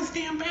 bought him this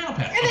damn battle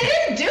pass. And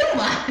it didn't do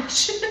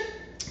much.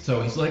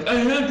 So he's like, I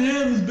have to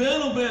have this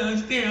battle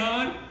pass,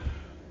 Dad.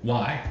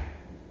 Why?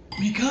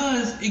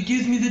 Because it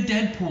gives me the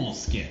Deadpool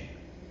skin.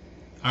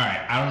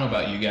 Alright, I don't know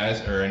about you guys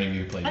or any of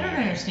you who play I don't video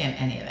games. understand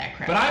any of that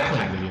crap. But I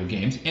play video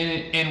games,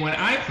 and when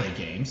I play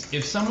games,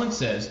 if someone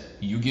says,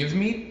 you give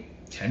me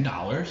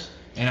 $10,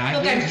 and I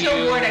Look, give I'm so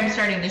you... bored. I'm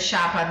starting to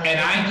shop on the And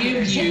I computer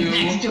give sitting you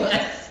next to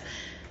us.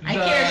 I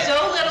the- care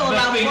so little the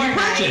about thing you Fortnite.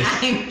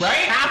 purchased, I'm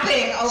right?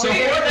 shopping over So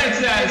here Fortnite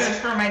for says- Christmas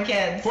for my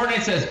kids.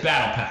 Fortnite says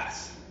Battle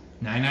Pass,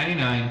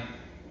 $9.99,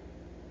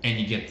 and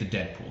you get the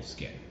Deadpool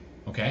skin.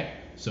 Okay?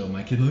 So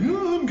my kid's like,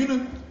 oh, I'm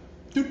gonna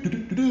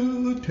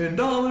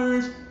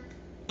 $10.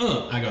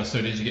 I go,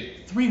 so did you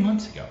get 3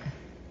 months ago?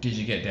 Did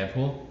you get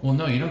Deadpool? Well,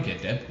 no, you don't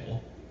get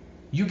Deadpool.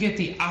 You get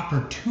the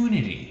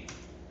opportunity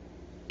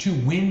to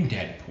win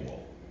Deadpool.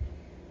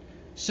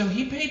 So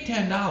he paid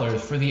 $10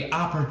 for the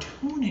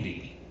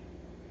opportunity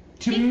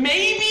to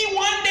maybe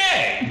one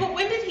day But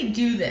when did he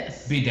do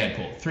this? be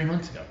Deadpool. 3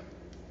 months ago.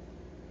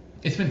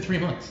 It's been 3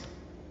 months.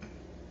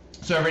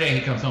 So every day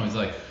he comes home, he's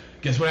like,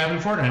 guess what happened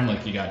in Fortnite? I'm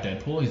like, you got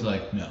Deadpool? He's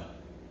like, no.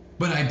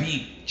 But I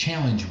beat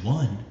Challenge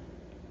 1.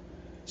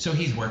 So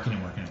he's working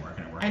and working and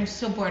working and working. I'm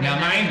so bored. Now,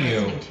 I'm not mind you-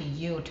 listening to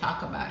you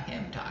talk about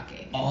him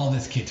talking. All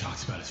this kid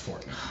talks about is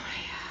Fortnite. Oh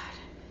my God.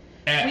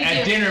 At, We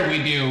at do. dinner,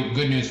 we do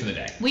good news for the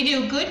day. We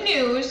do good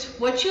news,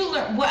 what you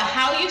learn,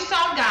 how you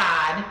saw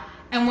God,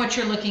 and what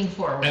you're looking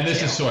forward And this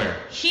to. is Sawyer.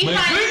 He My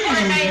finds good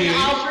Fortnite news in is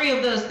all three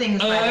of those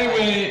things. By I the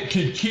way. went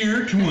to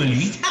tier 20.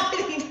 Stop it,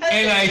 he doesn't.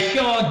 And I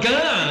saw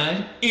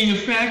God in the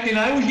fact that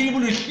I was able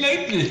to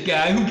snipe this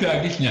guy who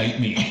tried to snipe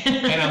me.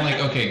 And I'm like,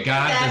 okay,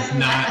 God That's does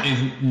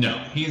not, no,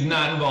 he's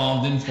not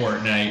involved in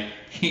Fortnite.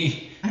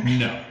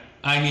 No,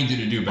 I need you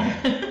to do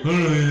better. All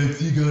right, I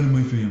see God in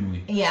my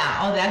family. Yeah,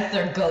 oh, that's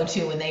their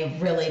go-to when they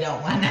really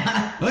don't want to,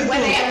 when thought-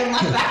 they haven't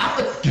left the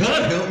house.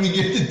 God help me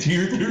get to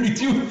tier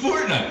 32 in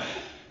Fortnite.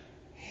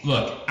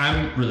 Look,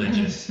 I'm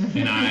religious,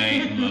 and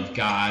I love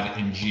God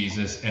and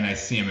Jesus, and I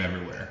see him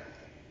everywhere.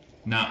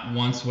 Not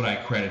once would I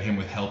credit him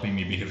with helping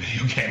me beat a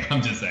video game.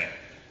 I'm just saying.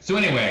 So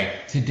anyway,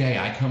 today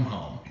I come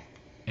home,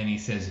 and he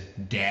says,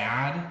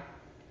 Dad,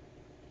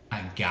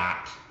 I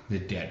got the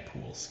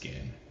Deadpool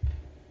skin.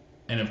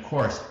 And of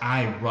course,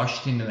 I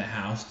rushed into the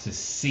house to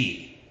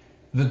see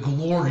the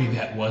glory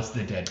that was the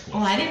Deadpool.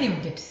 Oh, I didn't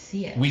even get to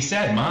see it. We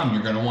said, Mom,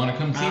 you're going to want to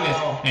come see this.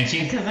 Oh, And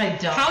she, because I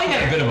don't Holly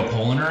had a care. bit of a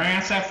pull in her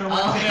ass after work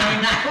Oh, today.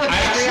 I was I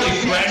actually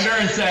real threatened her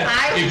and said,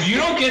 I was- if you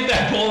don't get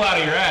that pull out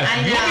of your ass,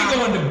 I you'll be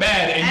know. going to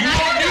bed and And you I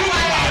won't don't do know the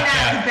why I'm not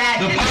podcast. in bed,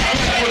 The because I podcast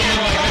didn't would have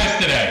get looked like that this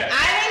today.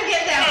 I didn't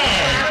get that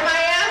pull out of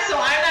my ass, so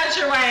I'm not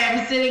sure why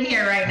I'm sitting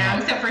here right now,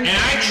 except for And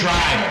I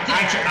tried.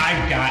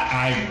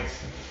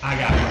 I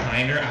got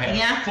behind her. I had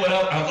Yeah. a foot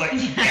up. I was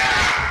like,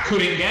 yeah!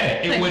 Couldn't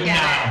get it. It would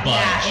not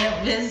budge.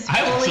 Yeah, it was I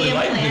fully actually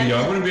like implanted. video.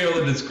 I wouldn't be able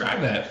to describe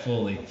that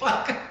fully.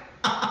 Fuck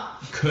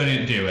off.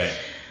 Couldn't do it.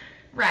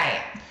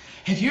 Right.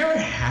 Have you ever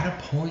had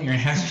a pull in your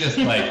ass just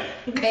like,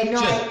 Okay,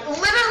 no, Just-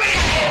 literally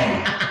I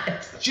am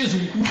not. just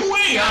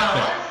way up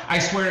there? I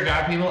swear to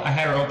God, people, I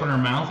had her open her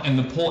mouth and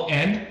the pull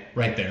end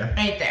right there.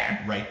 Right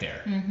there. Right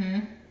there. Mm-hmm.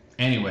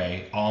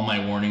 Anyway, all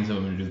my warnings of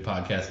I'm going to do the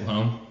podcast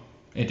alone,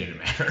 it didn't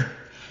matter.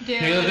 Dude,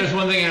 Because there's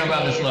one thing I know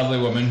about this please. lovely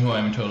woman who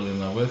I'm totally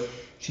in love with.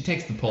 She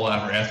takes the pull out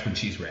of her ass when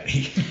she's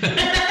ready.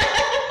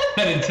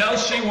 And until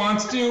she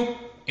wants to,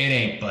 it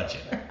ain't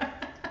budging.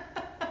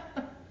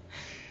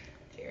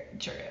 Very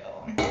true.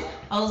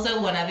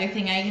 Also, one other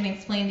thing I can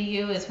explain to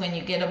you is when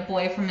you get a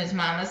boy from his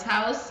mama's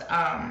house,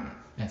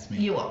 That's me.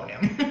 you own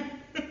him.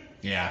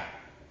 Yeah,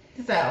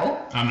 So,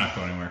 I'm not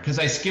going anywhere. Because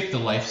I skipped the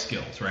life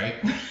skills, right?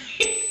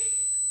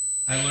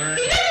 I learned...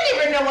 he doesn't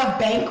even know what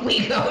bank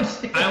we go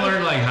to. I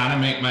learned like how to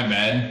make my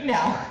bed.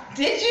 No.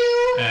 Did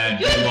you?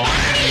 And You had laundry.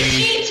 Barney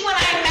sheets when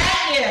I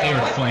met you. They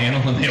were flannel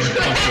and they were You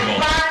had comfortable.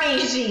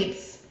 Barney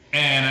sheets.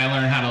 And I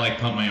learned how to like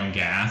pump my own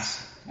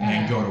gas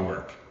and go to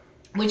work.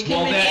 Which came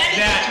Well, in that-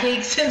 handy this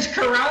week since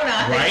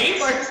Corona. Right? It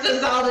forced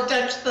us all to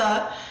touch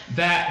the...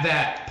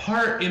 That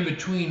part in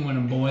between when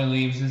a boy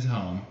leaves his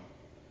home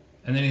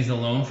and then he's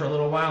alone for a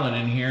little while and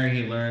in here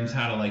he learns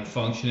how to like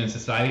function in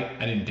society,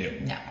 I didn't do.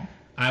 No.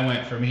 I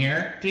went from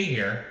here to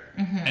here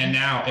And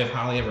now, if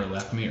Holly ever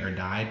left me or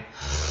died,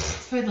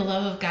 For the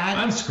love of God.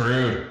 I'm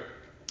screwed.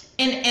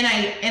 And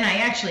I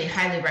actually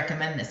highly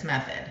recommend this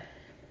method.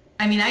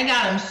 I mean, I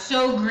got him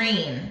so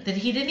green that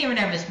he didn't even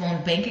have his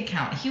own bank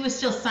account. He was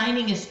still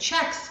signing his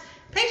checks,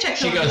 paychecks.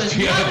 She goes, do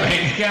you have a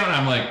bank account? And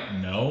I'm like,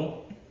 no.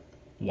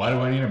 Why do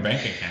I need a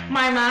bank account?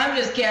 My mom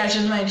just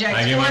cashes my checks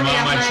I give for my me. mom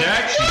I'm my like,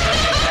 check. She does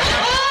my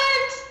check.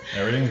 What?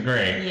 Everything's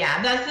great.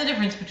 Yeah, that's the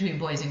difference between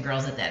boys and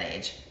girls at that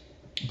age.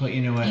 But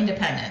you know what?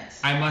 Independence.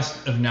 I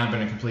must have not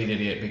been a complete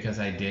idiot because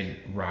I did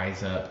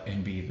rise up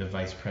and be the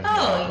vice president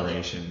of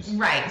operations.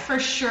 Right, for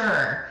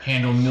sure.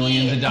 Handle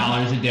millions of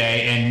dollars a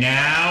day, and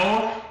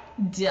now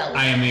Deli.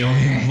 I am the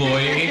only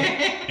employee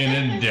in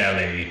a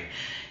deli.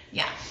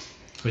 Yeah.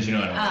 But you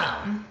know what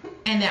I mean.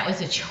 And that was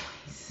a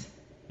choice.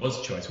 What's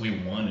the choice? We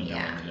wanted to go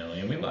in the deli,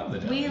 and we love the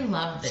deli. We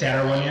love the It's at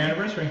our deli. 1 year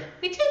anniversary.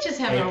 We did just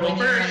have our April 1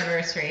 year 1st.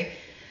 anniversary.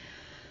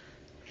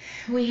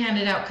 We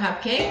handed out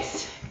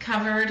cupcakes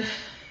covered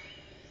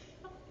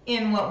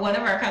in what one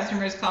of our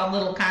customers called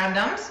little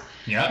condoms.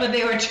 Yep. But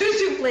they were 2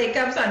 souffle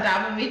cups on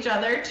top of each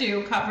other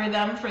to cover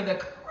them for the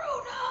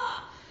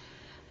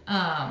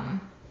corona.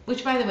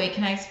 Which, by the way,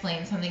 can I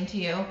explain something to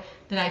you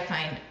that I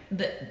find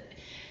that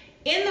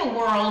in the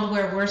world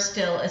where we're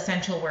still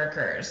essential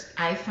workers,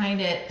 I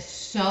find it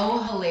so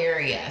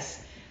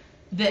hilarious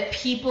that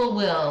people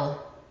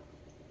will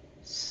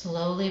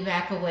slowly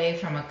back away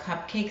from a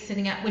cupcake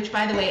sitting out, which,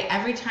 by the way,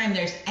 every time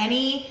there's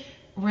any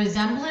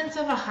resemblance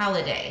of a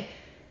holiday,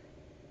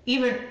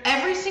 even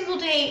every single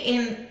day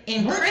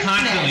in We're Christmas,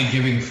 constantly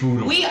giving food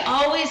away. we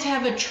always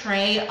have a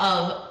tray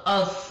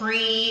of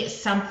free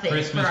something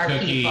Christmas for our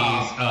cookies.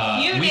 people.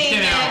 You We name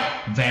send it.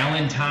 out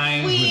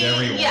Valentine's with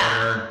every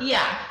order.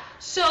 Yeah.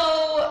 So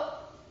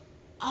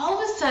all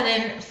of a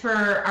sudden, for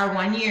our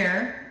 1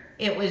 year,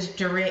 it was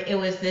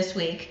this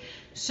week.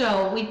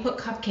 So we put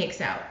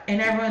cupcakes out,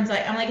 and everyone's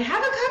like, I'm like,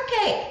 have a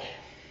cupcake.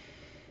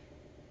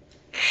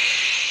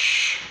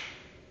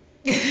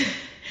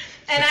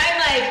 And I'm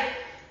like,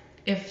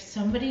 if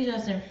somebody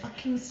doesn't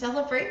fucking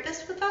celebrate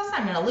this with us,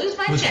 I'm gonna lose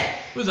my shit.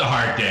 It was a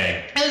hard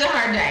day. It was a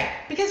hard day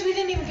because we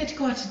didn't even get to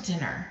go out to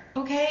dinner.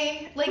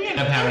 Okay, like We ended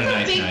up having it's a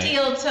nice big night.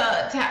 deal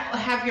to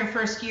have your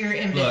first year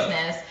in Look.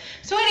 business.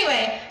 So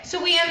anyway,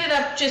 so we ended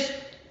up just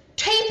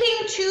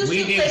taping 2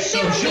 We did souffles.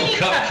 They were social mini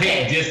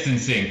cupcake cupcakes.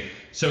 distancing.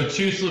 So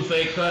 2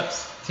 souffle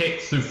cups,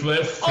 take souffle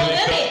Oh,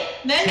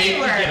 then they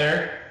were.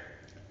 together.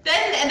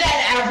 Then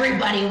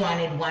everybody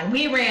wanted one.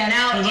 We ran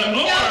out I was like, in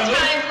no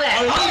time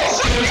flat.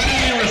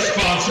 socially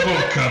responsible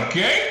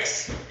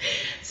cupcakes?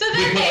 So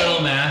We then put a they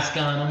little mask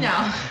on them.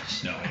 no.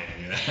 No, I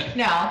didn't do that.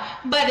 No,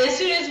 but as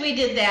soon as we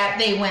did that,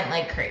 they went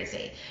like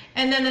crazy.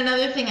 And then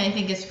another thing I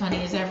think is funny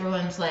is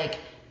everyone's like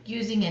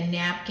using a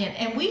napkin,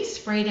 and we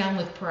spray down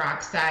with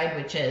peroxide,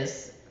 which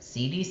is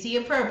CDC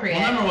appropriate.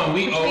 Well, number one,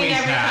 we between always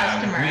every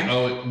have.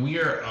 customer. We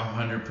are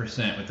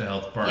 100% with the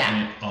health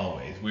department.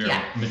 Always. We are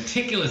Yeah.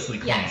 meticulously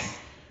clean. Yes.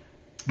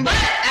 But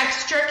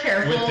extra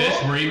careful. With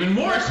this, we're even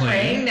more We're clean.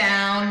 spraying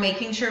down,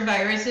 making sure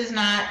virus is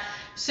not.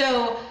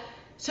 So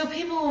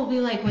people will be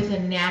like with a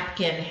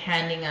napkin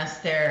handing us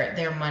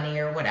their money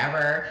or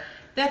whatever.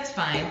 That's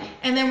fine.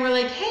 And then we're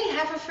like, hey,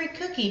 have a free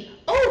cookie.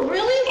 Oh,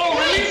 really? Oh,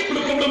 really?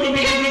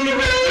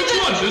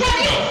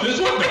 This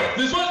one, no.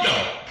 This one, no.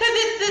 Because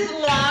it's this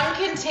long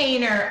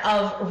container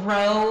of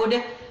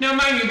road. Now,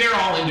 mind you, they're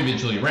all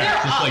individually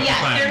wrapped, just like you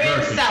find at they're in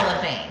grocery store.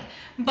 cellophane.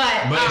 But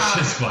it's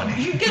just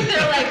funny. Because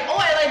they're like, oh,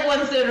 I like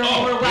ones that are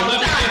more well let me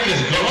get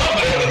this done.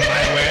 glove out of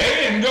my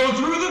way and go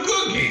through the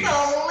cookies.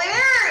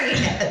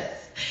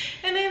 Hilarious.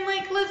 And I'm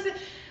like, listen.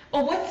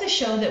 Oh, what's the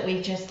show that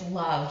we just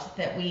loved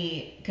that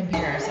we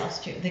compare ourselves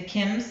to? The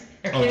Kim's?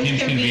 Or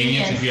Kim's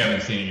Convenience. If you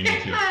haven't seen it, you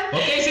need to.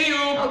 Okay, see you.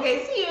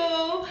 Okay, see you.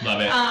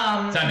 Love it. It's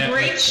on Netflix.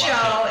 Great Watch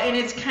show, and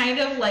it's kind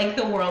of like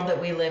the world that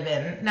we live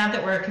in. Not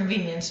that we're a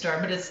convenience store,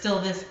 but it's still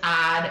this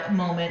odd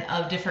moment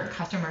of different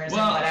customers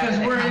Well, and whatever because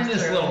that we're in comes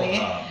this through. little we're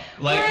hub.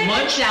 in Like a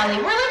Munch. deli.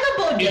 We're like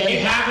a bodega. If you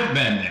haven't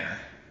been there,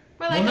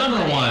 We're like well, a number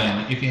bodega.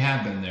 one, if you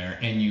have been there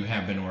and you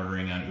have been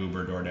ordering on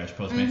Uber, DoorDash,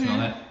 Postmates, and all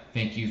that,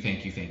 thank you.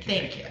 Thank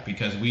you.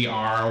 Because we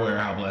are aware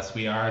how blessed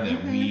we are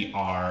that we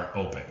are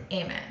open.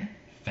 Amen.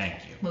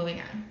 Thank you. Moving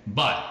on.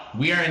 But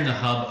we are in the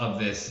hub of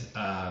this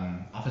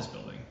office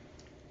building.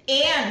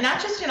 And not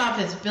just an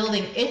office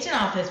building, it's an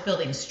office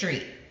building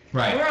street.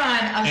 Right. We're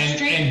on a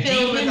street and filled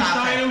deep with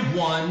inside office. of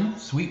one,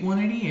 Suite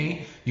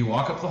 188, you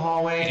walk up the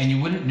hallway and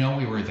you wouldn't know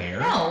we were there.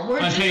 No, we're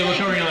until just you look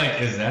like- over and you're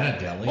like, is that a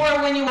deli?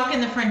 Or when you walk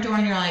in the front door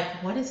and you're like,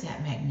 what is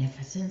that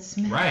magnificent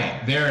smell?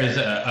 Right. There is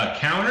a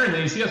counter and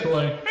then you see us, we're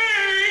like,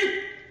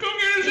 hey, go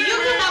get us You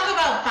can walk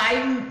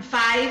about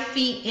 5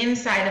 feet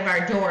inside of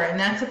our door, and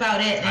that's about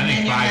it. And I think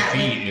then you're 5 not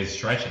feet is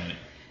stretching it.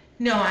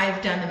 No,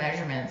 I've done the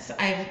measurements.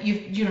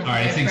 You don't All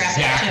right, it's think I've graphed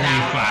that exactly shit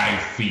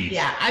out. 5 feet.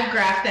 Yeah, I've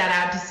graphed that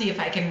out to see if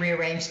I can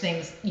rearrange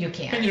things. You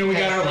can't. And we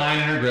got our line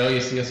in our grill. You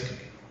see us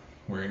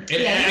cooking.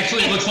 It Yeah.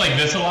 actually looks like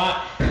this a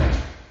lot.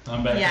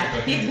 I'm back Yeah,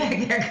 there he's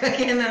cooking. back there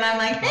cooking, and I'm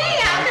like,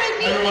 hey, how can I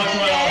be Every once in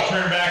a while, I'll today?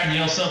 turn back and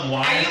yell something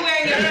wise. Are you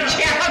wearing your Yeah.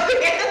 pajama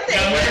pants?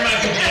 Yeah, I'm wearing my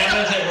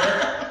pajamas at work.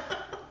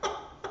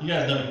 You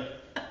guys done.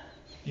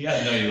 You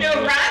guys know you No,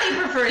 love it.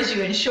 Ronnie prefers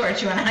you in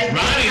shorts. You want to hike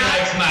Ronnie out?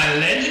 likes my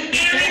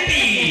legendary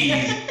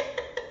knees.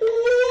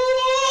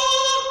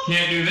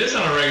 Can't do this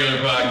on a regular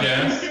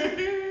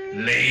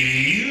podcast.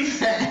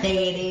 Ladies.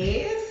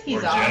 Ladies.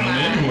 He's Or all gentlemen,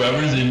 mine.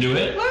 whoever's into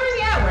it.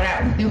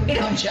 We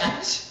don't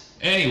judge.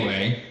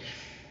 Anyway,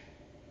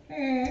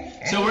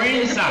 so we're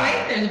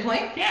inside. There's a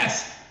point.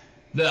 Yes.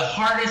 The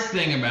hardest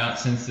thing about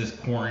since this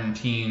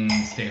quarantine,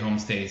 stay home,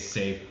 stay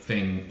safe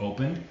thing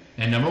opened,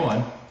 and number one,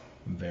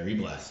 I'm very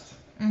blessed.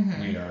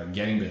 We are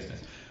getting business.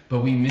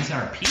 But we miss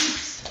our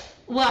peeps.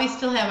 Well, we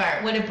still have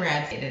our, what did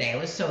Brad say today? It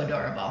was so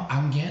adorable.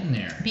 I'm getting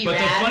there. Be but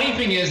rad. the funny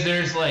thing is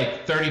there's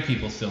like 30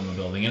 people still in the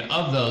building, and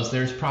of those,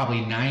 there's probably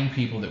 9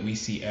 people that we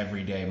see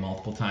every day,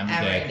 multiple times a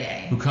Every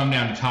day. who come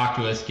down to talk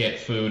to us, get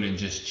food, and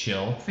just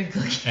chill. Free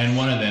cookies. And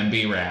one of them,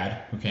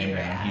 B-Rad, who came down,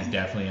 B-Rad. he's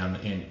definitely on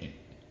in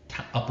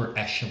upper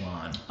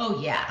echelon. Oh,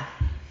 yeah.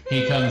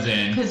 He comes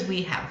in. Because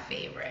we have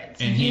favorites.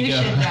 And you he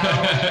should goes-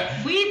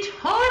 know. We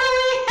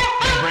totally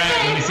have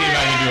Brad, let me see if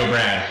I can do a favorites.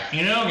 Brad.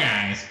 You know,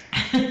 guys.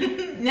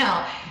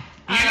 No.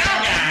 You know,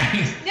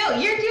 guys. No,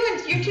 you're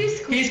too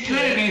squeaky. He's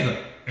kind of nasal.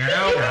 You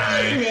know, He's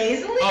guys.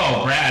 nasally?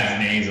 Oh, Brad's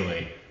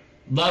nasally.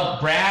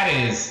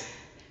 Brad is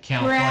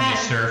California Brad.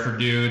 surfer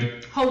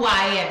dude.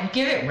 Hawaiian.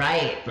 Give it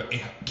right. But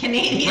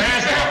Canadian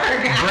Brad's,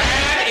 surfer guy.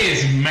 Brad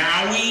is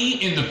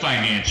Maui in the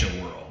financial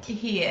world.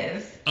 He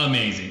is.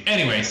 Amazing.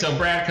 Anyway, so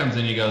Brad comes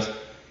in, he goes,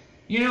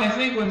 you know, I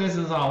think when this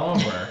is all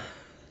over,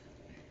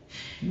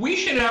 we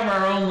should have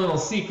our own little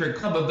secret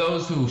club of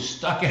those who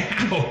stuck it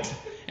out,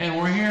 and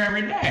we're here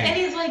every And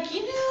day. he's like,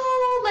 you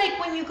know, like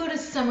when you go to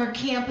summer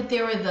camp, but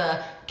there were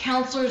the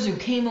counselors who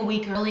came a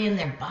week early and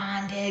they're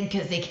bonded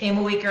because they came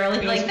a week early.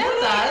 He Like, goes, that's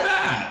 "We're like us.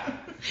 that."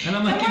 And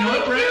I'm like, And you know we're what,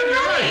 like, Brad, "You're you're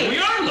right. right. We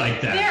are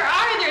like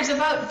that. There's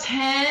about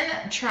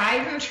 10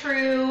 tried and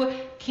true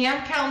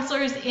camp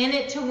counselors in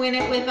it to win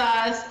it with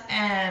us,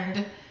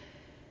 and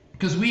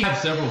Because we have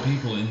several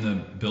people in the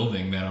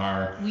building that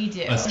are we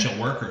do. essential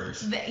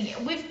workers.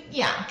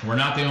 Yeah, We're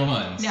not the only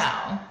ones.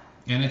 no.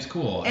 And it's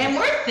cool. And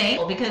we're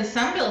thankful because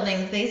some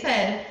buildings, they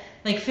said,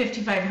 like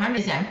 5,500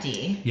 is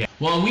empty. Yeah.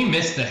 Well, and we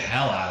missed the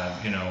hell out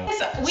of, you know,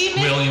 Yes, we missed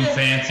William the-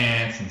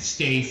 Fantance and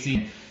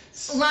Stacy.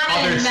 Lana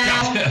other and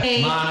Mel, stuff.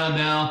 hey. Lana,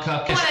 Mel,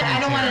 Cupcake. I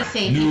don't want to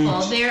say Newt,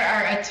 people. There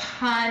are a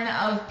ton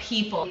of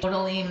people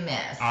totally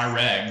miss. Our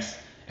regs.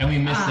 And we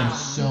miss them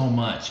so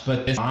much.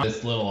 But this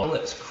little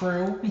Apocalypse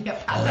crew.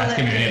 Yep. Oh, that's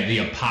going to be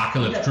the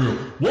Apocalypse crew.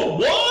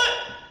 What?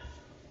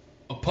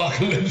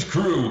 Apocalypse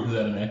crew. Is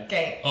that an A?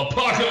 Okay.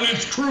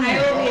 Apocalypse crew. I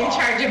will be in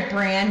charge of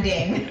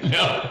branding.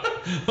 No.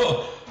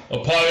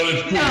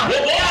 Apocalypse crew. No,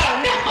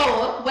 What?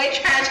 no. White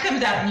trash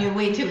comes out and you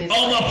wait too easily.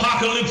 All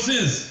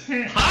apocalypses.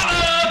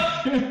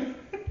 Holla!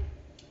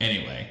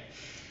 Anyway,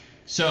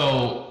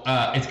 so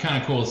it's kind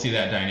of cool to see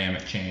that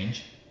dynamic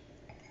change.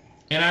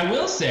 And I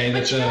will say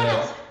that But you know what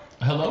else?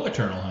 Hello,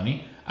 Eternal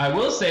Honey. I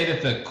will say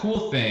that the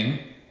cool thing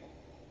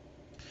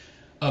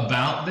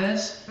about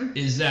this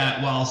is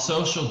that while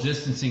social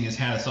distancing has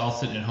had us all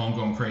sitting at home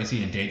going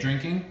crazy and day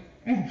drinking,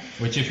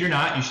 which if you're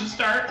not, you should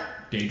start.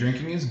 Day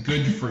drinking is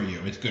good for you.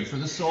 It's good for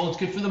the soul. It's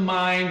good for the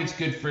mind. It's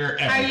good for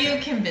everything. Are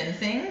you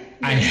convincing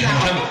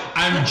yourself?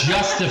 I'm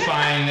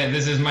justifying that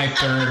this is my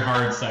third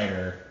hard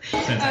cider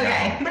since I got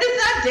Okay, home. but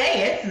it's not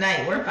day, it's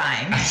night. We're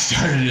fine. I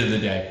started it the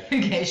day.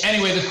 Okay.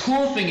 Anyway, the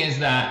cool thing is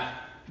that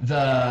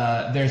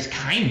there's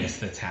kindness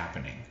that's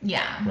happening,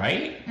 Yeah.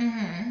 right?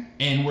 Mm-hmm.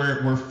 And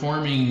we're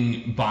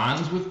forming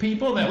bonds with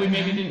people that we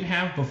maybe didn't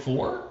have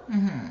before,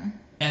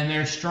 and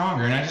they're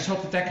stronger. And I just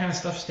hope that kind of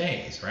stuff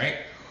stays, right?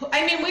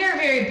 I mean, we are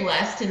very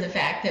blessed in the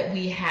fact that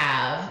we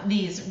have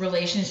these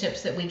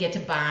relationships that we get to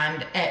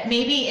bond at.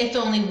 Maybe it's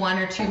only 1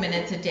 or 2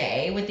 minutes a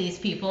day with these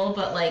people,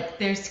 but like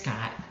there's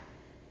Scott.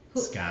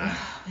 Scott.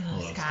 We love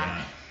Hello,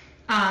 Scott.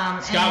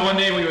 Scott, and- one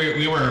day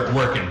we were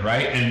working,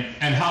 right?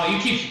 And Holly, you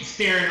keep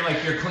staring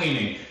like you're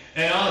cleaning.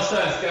 And all of a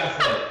sudden, Scott's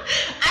like,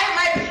 I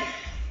might.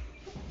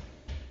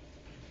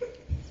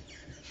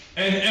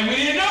 and we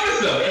didn't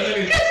notice him. And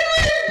then Because we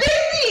were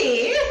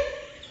busy.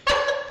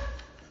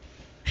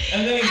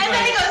 and then he's And then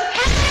like, he goes,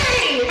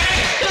 hey!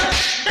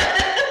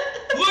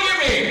 look at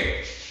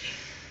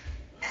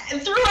me!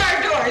 Through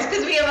our doors,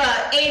 because we have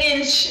a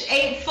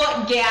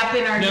 8-foot gap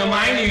in our Now, door.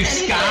 mind you, And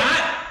he's like,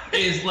 Scott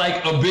is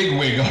like a big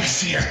wig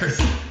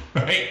upstairs,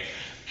 right?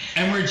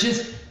 And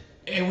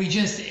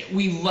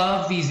we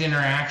love these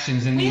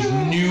interactions and We these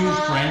new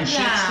love friendships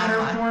that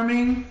them. are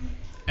forming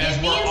as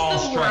It we're means all the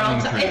struggling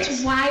world. through It's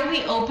this. why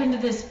we opened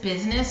this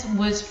business it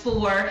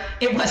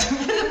wasn't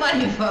for the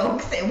money,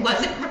 folks. It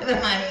wasn't for the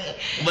money.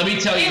 Let me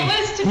tell you It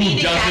was to who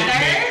be doesn't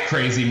together. make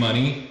crazy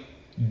money.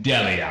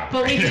 Deli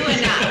But we do operators.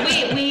 it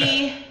now.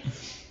 We,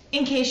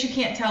 in case you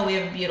can't tell, we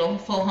have a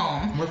beautiful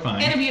home. We're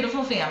fine. And a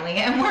beautiful family,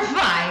 and we're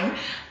fine.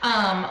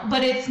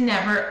 But it's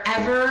never,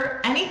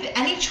 ever,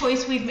 any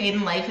choice we've made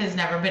in life has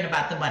never been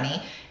about the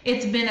money.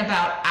 It's been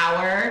about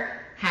our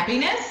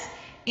happiness.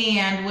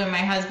 And when my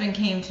husband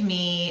came to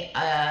me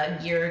a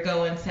year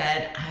ago and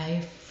said,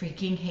 I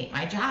freaking hate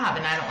my job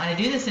and I don't want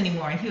to do this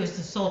anymore. And he was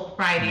the sole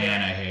proprietor.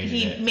 Man, I hated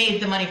he it. made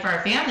the money for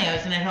our family. I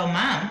was an at-home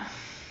mom.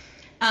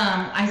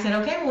 I said,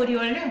 okay, well, what do you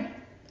want to do?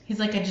 He's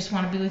like, I just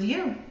want to be with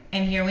you.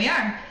 And here we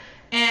are.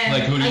 And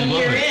Like, who do you a love?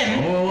 year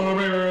in,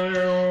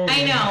 Oh,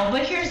 I know,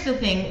 but here's the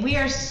thing. We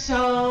are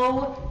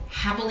so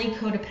happily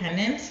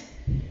codependent.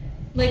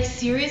 Like,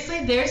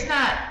 seriously, there's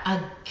not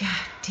a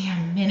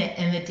goddamn minute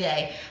in the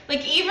day.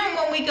 Like, even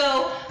when we come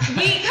home.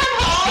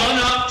 Sun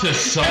up to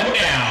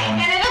sundown.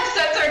 And it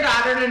upsets our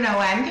daughter to no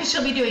end because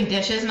she'll be doing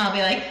dishes and he'll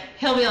be like,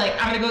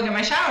 I'm going to go get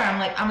my shower. I'm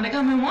like, I'm going to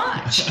come and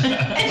watch.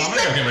 And she's I'm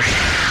gonna go get my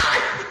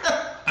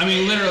shower. I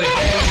mean, literally.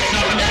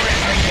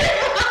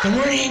 Good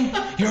morning.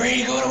 You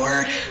ready to go to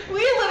work? We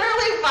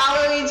literally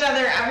follow each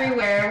other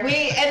everywhere.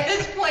 We, at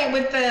this point,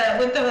 with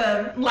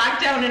the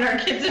lockdown and our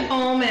kids at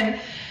home, and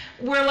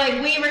we're like,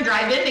 we even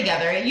drive in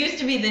together. It used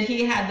to be that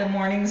he had the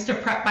mornings to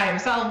prep by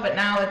himself, but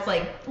now it's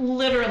like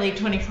literally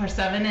 24/7,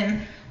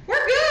 and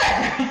we're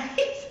good.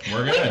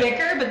 We're good. We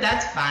bicker, but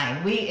that's fine.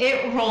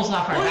 It rolls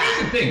off our Well, back. here's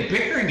the thing.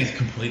 Bickering is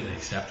completely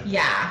acceptable.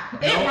 Yeah,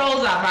 You know? it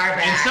rolls off our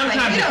back. And sometimes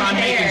Like, we if don't I'm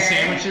making care.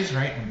 sandwiches,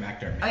 right, I'm back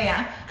there. Oh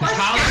yeah. Because Or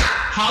Holly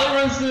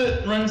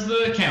runs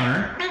the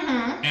counter,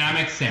 Mhm. and I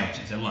make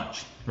sandwiches at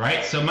lunch,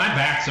 right? So my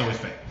back's always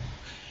fit.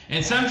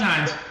 And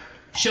sometimes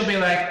she'll be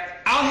like,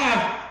 I'll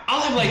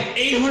have like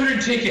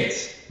 800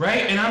 tickets,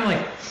 right? And I'm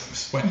like,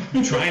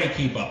 I'm trying to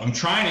keep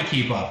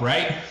up,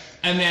 right?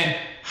 And then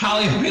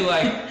Holly will be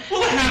like,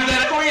 we'll have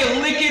that for you,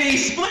 lickety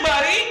split,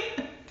 buddy.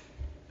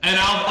 And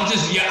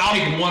I'll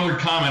make one word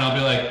comment. I'll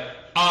be like,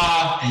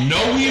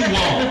 no, we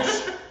won't.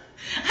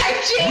 I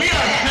changed We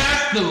are it.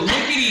 past the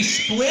lickety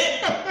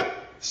split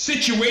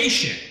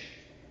situation.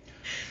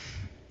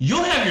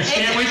 You'll have your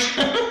sandwich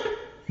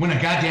when I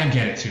goddamn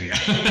get it to you.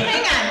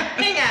 Hang on.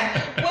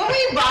 When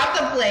we bought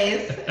the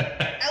place,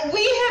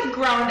 we have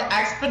grown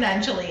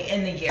exponentially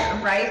in the year,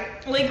 right?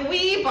 Like,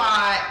 we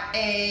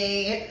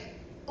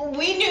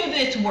knew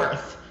its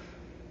worth.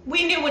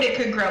 We knew what it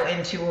could grow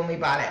into when we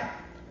bought it.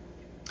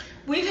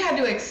 We've had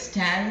to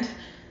extend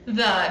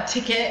the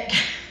ticket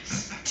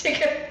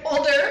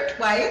holder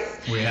twice.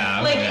 We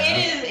have. Like, yeah.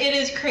 it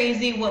is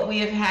crazy what we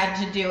have had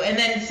to do. And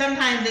then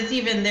sometimes it's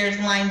even, there's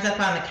lines up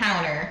on the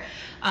counter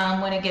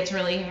when it gets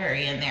really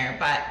hairy in there.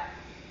 But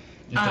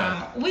It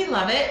does. we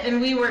love it,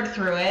 and we work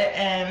through it,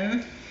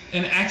 and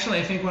And actually,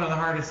 I think one of the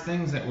hardest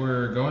things that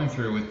we're going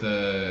through with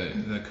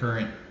the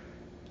current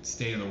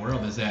state of the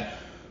world is that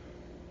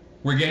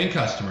we're getting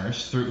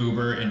customers through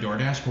Uber and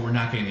DoorDash, but we're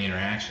not getting the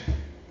interaction.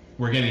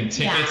 We're getting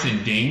tickets Yeah.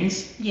 and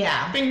dings.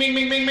 yeah. Bing, bing,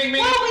 bing, bing, bing,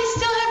 bing. Well, we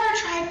still have our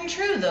tried and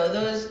true though.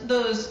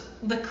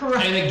 The Corona.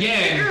 And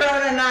again- the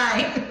Corona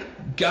 9.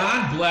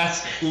 God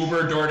bless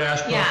Uber,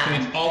 DoorDash, Yeah.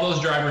 Postmates. All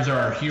those drivers are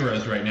our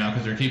heroes right now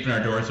because they're keeping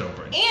our doors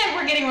open. And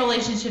we're getting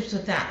relationships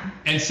with them.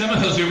 And some of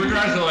those Uber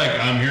drivers are like,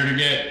 I'm here to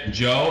get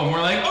Joe. And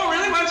we're like, oh,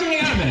 really? Why don't you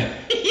hang out a minute?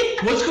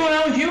 Yeah. What's going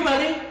on with you,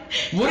 buddy?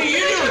 What are you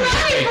doing this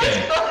Right, what's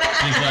weekend? going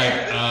on? He's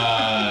like,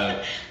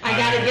 I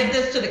gotta get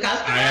this to the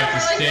customer. I have to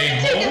We're stay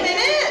like, "Take home." a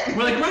minute.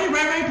 We're like,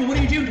 right, but what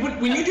do you do?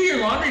 When you do your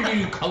laundry, do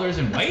you do colors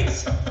and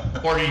whites?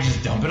 Or do you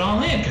just dump it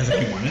all in? Because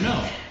we want to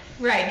know.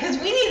 Right, because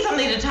we need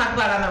something to talk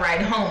about on the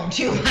ride home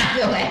too, by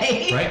the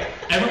way. Right?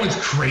 Everyone's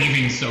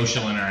craving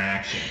social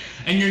interaction.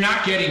 And you're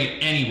not getting it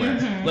anywhere.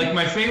 Mhm. Like,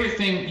 my favorite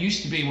thing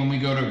used to be when we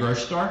go to a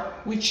grocery store,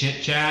 we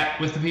chit-chat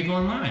with the people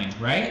in line,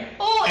 right?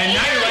 Oh, And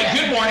now you're like,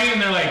 good morning, and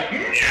they're like, no!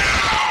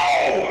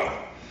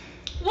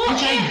 Well,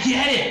 Which I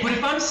get it, but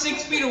if I'm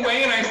 6 feet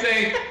away and I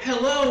say,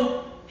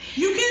 hello,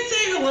 you can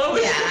say hello,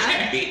 it's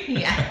Yeah, okay.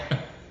 yeah.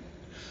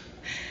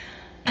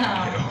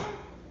 Anywho.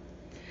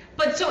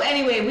 But so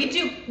anyway, we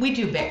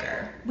do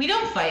bicker. We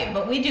don't fight,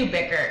 but we do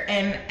bicker.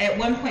 And at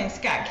one point,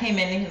 Scott came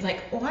in and he was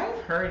like, "Oh,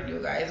 I've heard you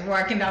guys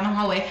walking down the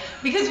hallway."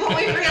 Because what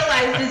we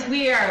realized is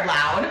we are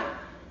loud.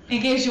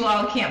 In case you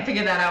all can't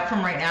figure that out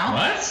from right now.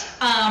 What?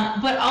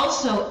 But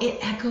also, it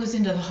echoes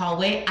into the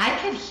hallway. I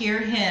could hear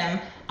him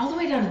all the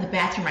way down to the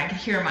bathroom. I could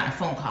hear him on a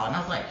phone call, and I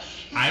was like,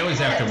 I always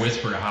have to "Shit."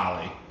 whisper to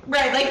Holly.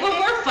 Right, like when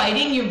we're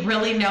fighting, you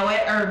really know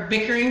it, or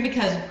bickering,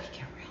 because we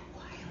get real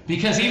quiet.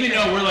 Because even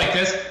though we're like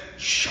this,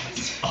 shut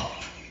up.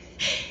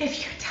 If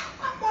you tell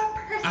one more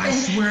person, I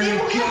swear they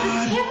to will have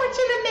God. a sandwich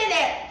in a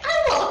minute, I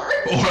will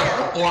hurt you.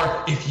 Or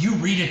if you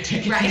read a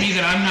ticket Right. to me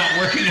that I'm not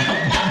working out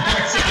one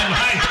more time,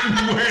 I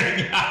swear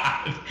to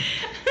God.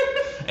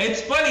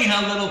 It's funny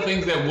how little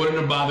things that wouldn't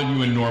have bothered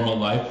you in normal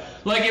life.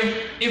 Like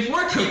if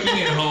we're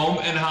cooking at home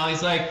and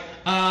Holly's like,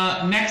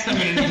 next I'm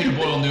gonna need you to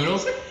boil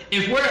noodles.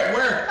 If we're at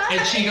work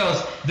and she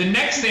goes, the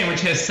next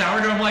sandwich has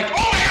sourdough, I'm like, oh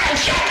my God,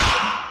 shut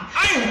up!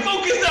 I am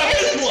focused on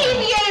It's a this one.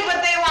 TBA,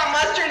 but they want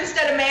mustard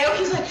instead of mayo.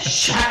 He's like,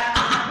 shut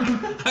up.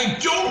 I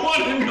don't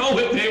want to know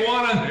what they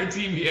want on their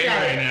TBA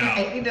right now.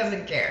 Right, he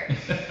doesn't care.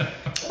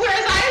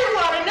 Whereas I would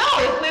want to know.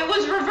 If it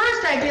was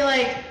reversed, I'd be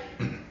like,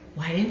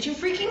 why didn't you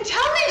freaking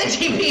tell me the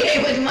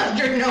TBA was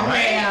mustard, no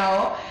Right.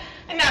 mayo?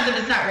 And not that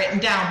it's not written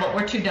down, but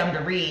we're too dumb to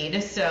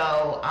read,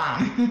 so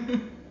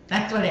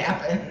that's what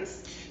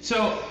happens.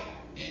 So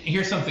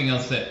here's something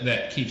else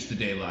that keeps the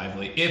day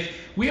lively. If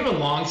we have a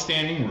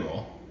long-standing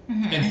rule,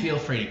 and feel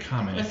free to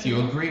comment What's if the you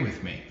rule? agree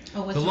with me.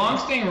 Oh, what's The the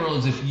long-standing rule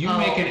is if you Oh.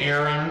 make an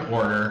error on an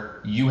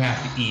order, you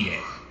have to eat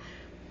it.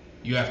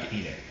 You have to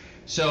eat it.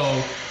 So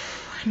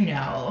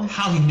No.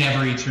 Holly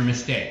never eats her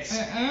mistakes.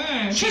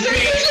 She's They're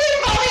made usually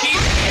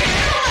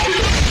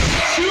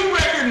two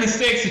record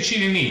mistakes that she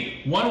didn't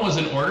eat. One was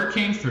an order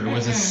came through. It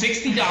was a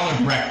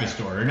 $60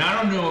 breakfast order. And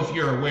I don't know if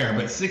you're aware,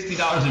 but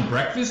 $60 in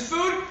breakfast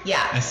food?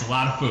 Yeah. That's a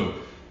lot of food.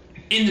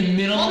 In the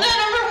middle. Well, no,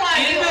 number one.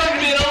 In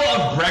the middle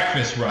of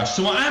breakfast rush.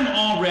 So I'm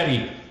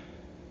already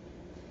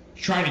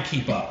trying to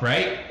keep up,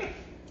 right?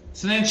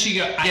 So then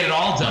I get it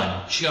all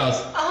done. She goes,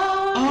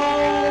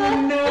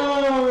 oh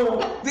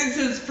no, this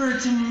is for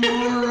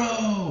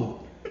tomorrow.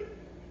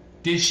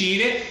 Did she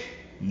eat it?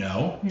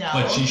 No.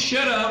 But she should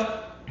have.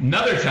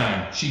 Another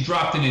time, she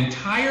dropped an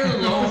entire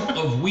loaf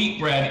of wheat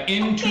bread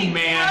into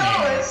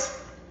mayonnaise. Gross.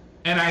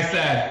 And I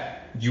said,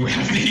 you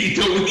have to eat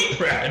the wheat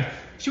bread.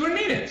 She wouldn't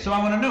eat it. So I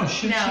want to know,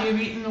 should she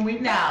have eaten the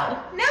wheat bread?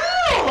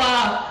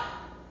 No.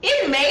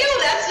 In mayo,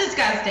 that's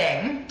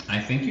disgusting. I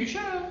think you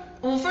should have.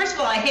 Well, first of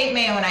all, I hate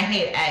mayo and I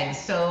hate eggs,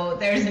 so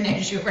there's an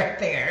issue right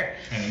there.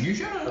 I think you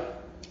should have.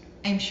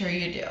 I'm sure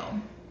you do.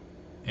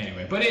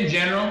 Anyway, but in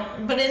general,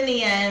 But in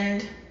the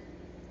end,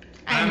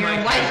 I'm your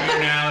like wife. happier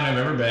now than I've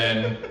ever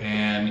been.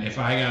 And if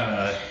I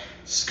gotta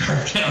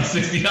scarf down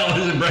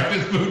 $60 in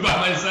breakfast food by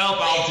myself,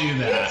 I'll do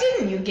that. You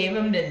didn't. You gave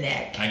him to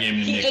Nick. I gave him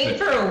to He Nick. ate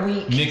for a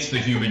week. Nick's the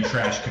human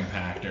trash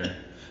compactor.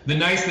 The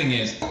nice thing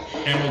is,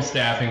 Emerald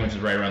Staffing, which is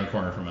right around the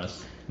corner from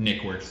us,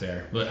 Nick works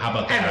there. But how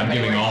about that? Everybody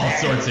I'm giving works all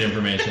there. sorts of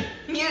information.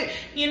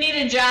 You need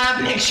a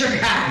job, Nick's your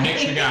guy.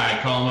 Nick's the guy.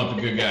 Call him up,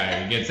 a good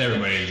guy. He gets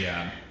everybody a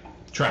job.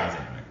 Tries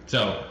anyway.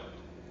 So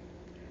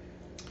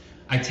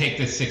I take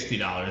this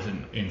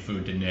 $60 in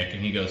food to Nick,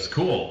 and he goes,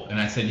 cool. And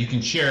I said, you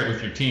can share it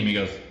with your team. He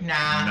goes,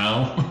 Nah.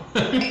 no.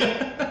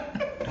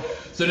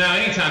 So now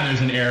anytime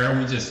there's an error,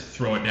 we just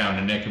throw it down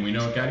to Nick, and we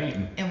know it got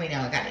eaten. And we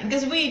know it got it.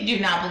 Because we do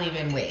not believe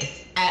in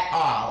waste at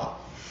all.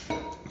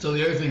 So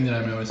the other thing that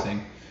I'm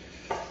noticing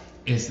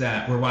is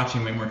that we're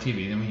watching way more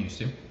TV than we used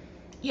to.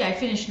 Yeah, I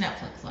finished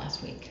Netflix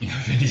last week. Yeah,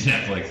 finish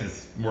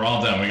Netflix. We're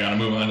all done. We gotta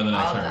move on to the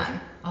next All one. done.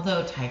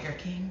 Although Tiger,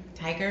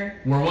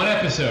 We're one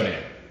episode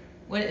in.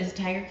 what is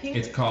Tiger King?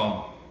 It's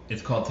called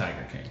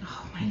Tiger King.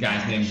 Oh my The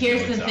guy's God. name's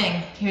Here's Joe the Exotic.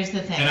 thing. Here's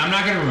the thing. And I'm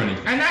not gonna ruin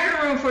anything. I'm not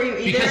gonna ruin for you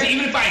either. Because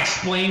even if I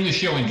explain the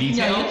show in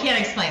detail, No, you can't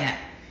explain it.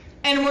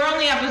 And we're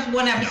only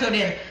one episode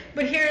in.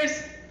 But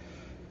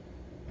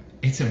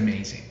it's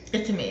amazing.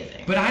 it's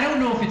amazing. But I don't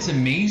know if it's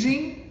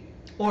amazing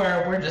Or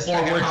we're just or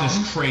stuck at we're home.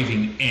 just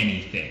craving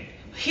anything.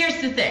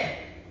 Here's the thing.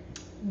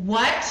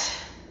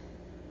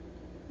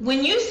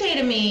 When you say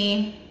to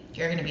me,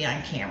 you're going to be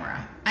on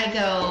camera, I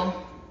go,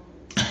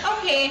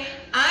 okay,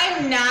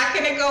 I'm not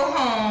going to go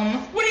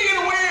home. What are you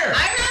gonna wear?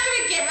 I'm not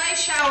going to get my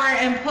shower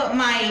and put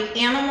my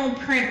animal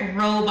print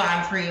robe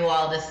on for you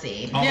all to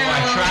see. Although No.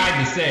 I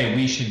tried to say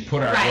we should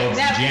put our Right, robes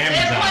and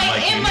jammies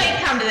on it we might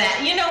did. come to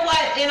that. You know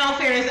what? In all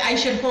fairness, I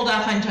should hold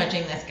off on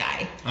touching this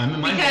guy. I'm in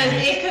my Because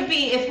jammies. it could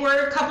be, if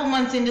we're a couple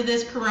months into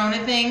this corona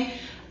thing,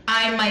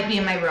 I might be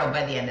in my robe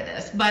by the end of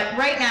this. But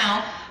right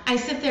now, I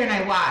sit there and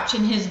I watch,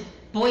 and his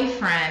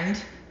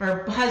boyfriend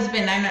or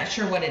husband, I'm not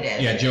sure what it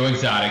is. Yeah, Joe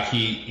Exotic.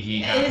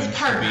 He happens His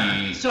partner. to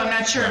be. So I'm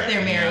not sure if Right, they're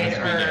he married happens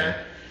to be or.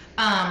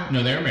 gay.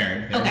 No, they're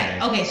married. They're Okay.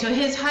 married. Okay. So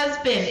his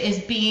husband is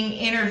being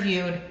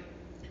interviewed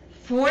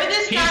for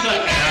this He's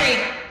like,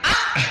 documentary.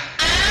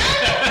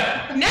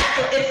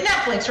 Netflix. It's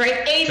Netflix,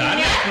 right? A It's on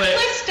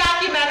Netflix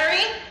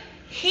documentary.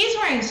 He's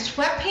wearing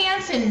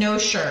sweatpants and no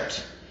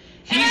shirt.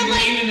 And He's I'm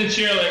like, leaning in the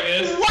chair like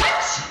this,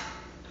 what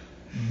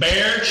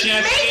bare makes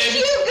chested,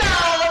 you go?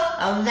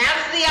 Oh,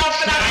 that's the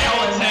outfit I'm child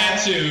going with.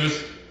 tattoos,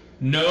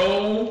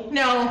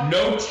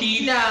 no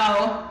teeth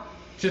No.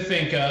 to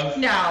think of.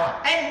 No.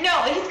 And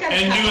no, he's got a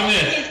And couple. doing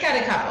this. He's got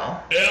a couple.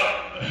 Yep.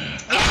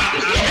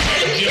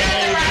 He Joe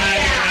does it right back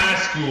in now. high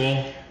school.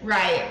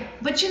 Right.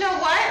 But you know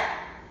what?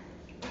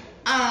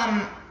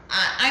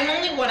 I'm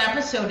only one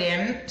episode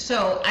in,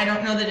 so I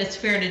don't know that it's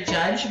fair to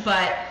judge,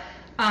 but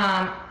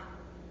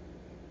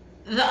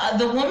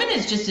the woman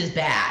is just as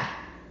bad,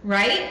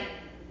 right?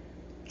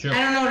 Sure.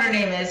 I don't know what her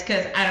name is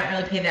because I don't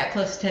really pay that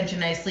close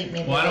attention. I sleep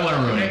maybe. Well, I don't want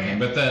to ruin anything,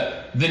 but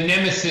the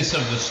nemesis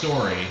of the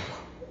story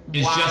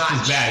is just as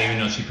Watch. bad, even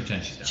though she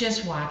pretends she's not.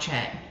 Just watch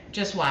it.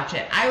 Just watch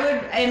it. I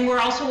would, and we're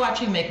also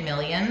watching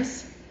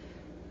McMillions.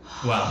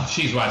 Well,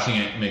 she's watching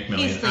it make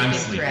millions. He's I'm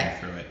sleeping sleeping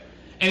through through it.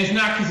 And it's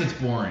not because it's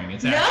boring.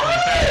 It's No!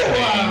 actually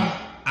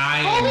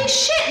fascinating. Holy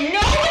shit!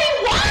 Nobody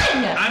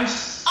won. I'm All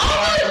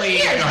those slightly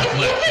years. If you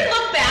narcoleptic. can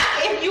look back,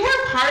 if you were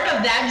part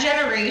of that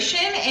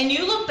generation, and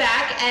you look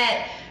back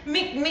at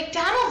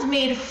McDonald's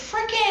made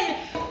freaking,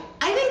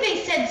 I think they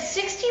said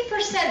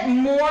 60%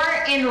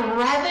 more in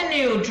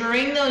revenue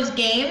during those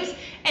games,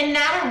 and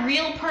not a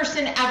real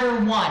person ever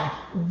won.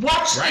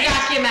 Watch Right. the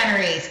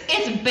documentaries.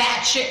 It's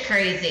batshit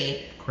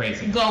crazy.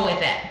 Crazy. Go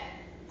with it.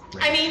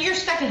 Crazy. I mean, you're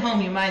stuck at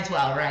home. You might as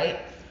well, right?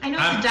 I know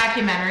it's a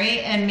documentary,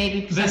 and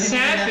maybe The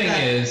sad thing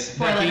is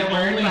that the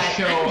only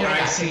show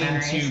I seem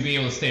to be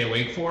able to stay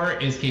awake for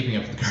is Keeping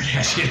Up with the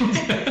Kardashians.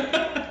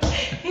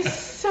 It's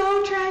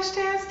so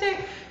trash-tastic.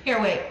 Here,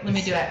 wait. Let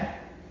me do it.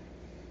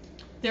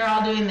 They're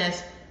all doing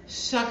this.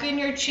 Suck in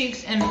your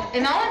cheeks, and all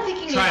I'm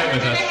thinking Try it is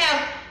with they're us. gonna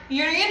have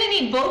You're gonna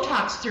need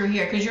Botox through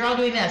here because you're all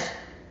doing this.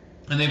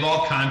 And they've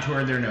all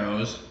contoured their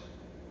nose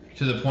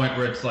to the point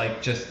where it's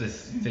like just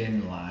this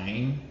thin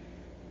line.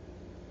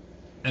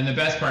 And the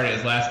best part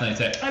is last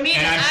night's and I'm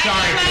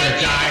sorry for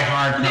the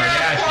die-hard Kardashian.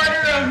 They're a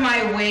quarter of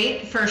my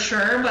weight for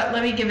sure, but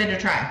let me give it a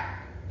try.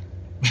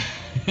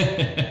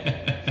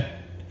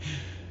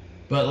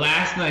 But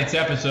last night's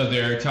episode,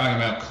 they were talking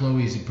about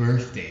Khloe's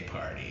birthday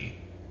party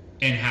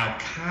and how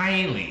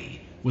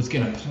Kylie was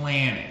going to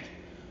plan it.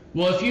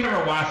 Well, if you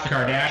never watched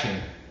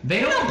Kardashian, they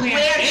don't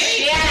plan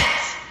shit.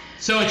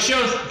 So it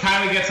shows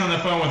Kylie gets on the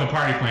phone with a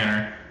party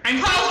planner. I'm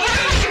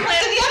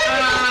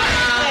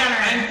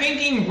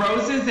thinking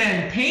roses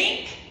and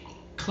pink.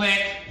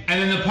 Click.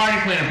 And then the party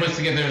planner puts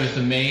together this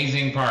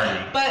amazing party.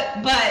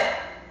 But.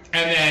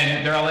 And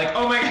then they're all like,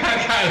 "Oh my God,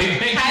 Kylie,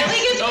 thank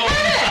you so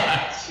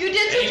much. You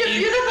did such a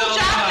beautiful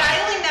job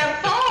dialing that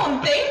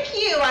phone. Thank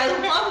you. I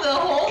love the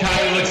whole thing."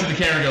 Kylie looks at the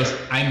camera and goes,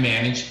 "I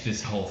managed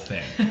this whole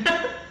thing.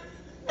 I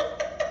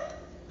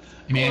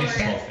managed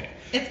this whole thing."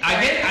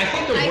 I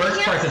think the worst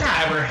part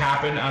that's ever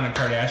happened on a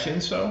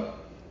Kardashian show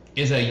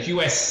is a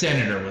U.S.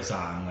 senator was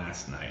on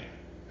last night.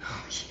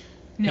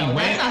 No,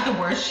 that's not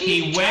the worst.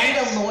 She's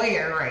a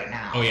lawyer right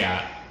now. Oh,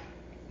 yeah.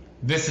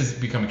 This has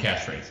become a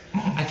catchphrase.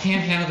 I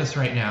can't handle this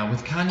right now.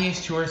 With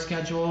Kanye's tour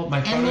schedule,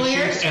 my photo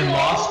shoots, and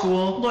law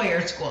school.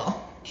 Lawyer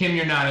school. Kim,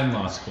 you're not in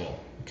law school,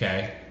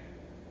 okay?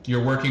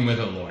 You're working with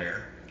a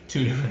lawyer.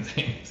 Two different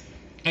things.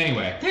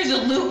 Anyway. There's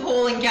a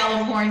loophole in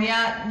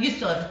California. You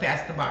still have to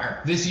pass the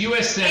bar. This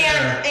U.S.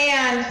 senator.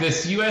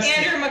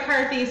 Andrew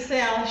McCarthy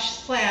slash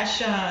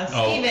Stephen.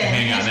 Oh,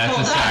 hang on. That's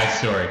a side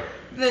story.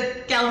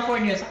 The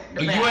California's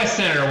a U.S.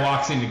 senator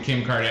walks into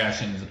Kim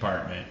Kardashian's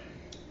apartment.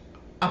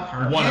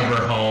 One of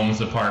her homes,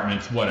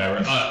 apartments,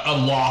 whatever. A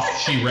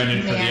loft she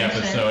rented for the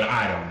episode.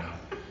 I don't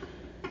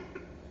know.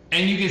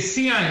 And you can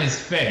see on his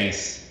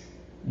face,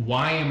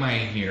 why am I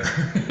here?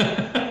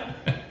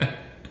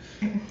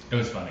 It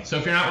was funny. So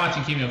if you're not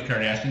watching Keeping Up with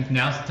Kardashians,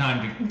 now's the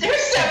time to There's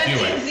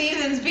 17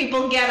 seasons,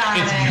 people get on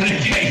It's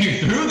going to get you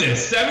through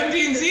this.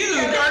 17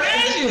 seasons of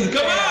Kardashians,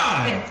 come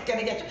on! It's going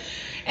to get you.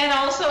 And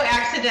also,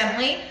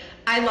 accidentally,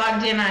 I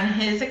logged in on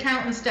his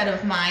account instead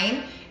of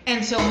mine.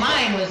 And so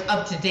mine was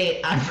up to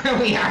date on where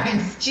we are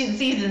in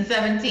season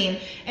 17,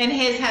 and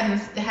his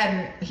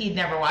he'd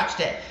never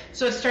watched it.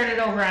 So it started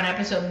over on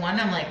episode 1.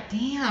 I'm like,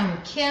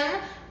 damn, Kim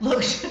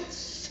looks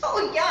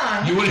so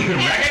young. You wouldn't even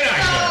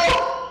recognize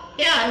her.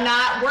 Yeah,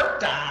 not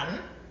worked on.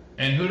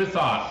 And who'd have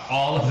thought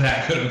all of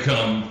that could have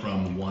come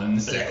from one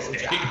sex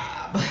tape,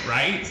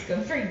 right?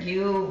 Good for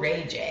you,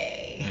 Ray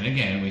J. And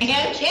again,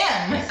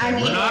 Kim.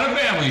 We're not a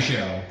family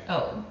show.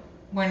 Oh,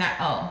 we're not.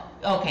 Oh.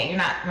 Okay, you're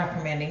not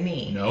reprimanding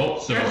me. No,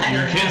 so if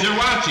your kids are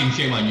watching,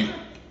 shame on you.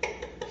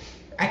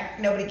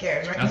 Nobody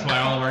cares right now. That's why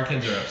all of our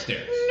kids are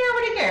upstairs.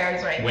 Nobody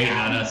cares right Waiting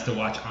now. on us to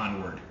watch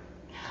Onward.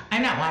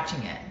 I'm not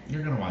watching it.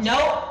 You're going to watch it.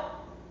 Nope.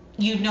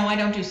 You know I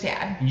don't do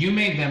sad. You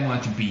made them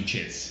watch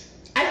Beaches.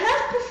 I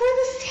left before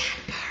the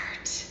sad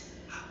part.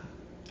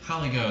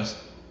 Holly goes,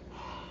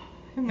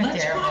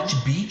 let's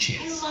watch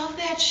Beaches. I love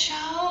that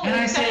show. And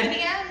I said,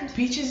 the end.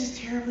 Beaches is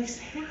terribly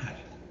sad.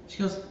 She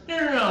goes,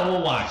 no,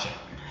 we'll watch it.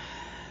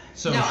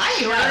 So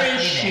sure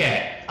as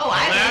shit. Oh,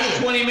 I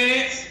last 20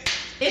 minutes,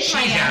 it's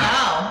my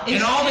MO.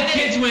 And all the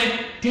kids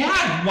went,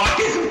 Dad, why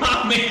is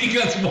Mom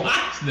making us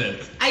watch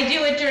this? I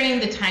do it during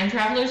The Time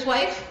Traveler's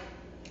Wife.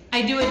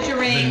 I do it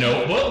during The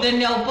Notebook. The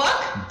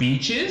Notebook.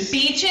 Beaches.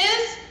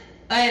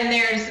 And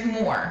there's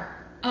more.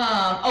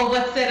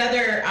 What's that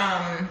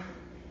other?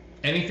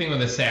 Anything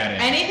with a sad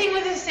ending. Anything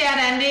with a sad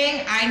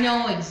ending, I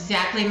know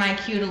exactly my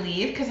cue to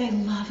leave because I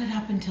love it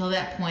up until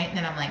that point. And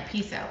then I'm like,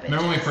 peace out, bitches.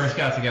 Remember when we first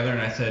got together and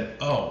I said,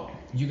 oh,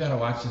 you got to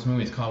watch this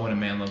movie. It's called When a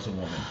Man Loves a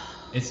Woman.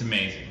 It's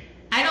amazing.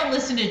 I don't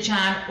listen to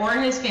John or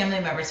his family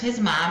members.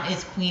 His mom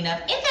is queen of,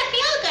 it's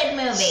a feel-good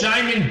movie.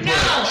 Simon Birch.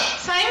 No,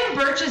 Simon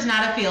Birch is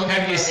not a feel-good movie.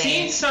 Have you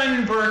seen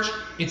Simon Birch?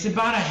 It's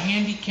about a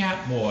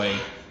handicapped boy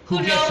who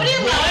gets one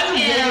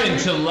woman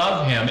to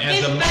love him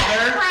as a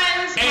mother,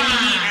 and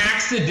he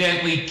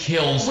accidentally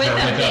kills her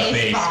with a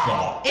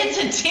baseball. And then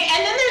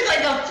there's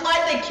like a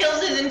flood that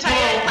kills his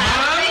entire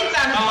classmates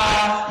on the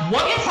bus.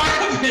 What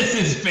part of this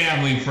is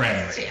family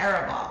friendly? It's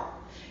terrible.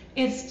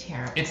 It's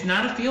terrible. It's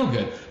not a feel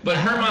good, but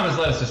her mom has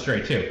led us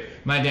astray too.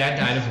 My dad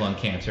died of lung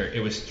cancer.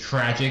 It was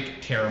tragic,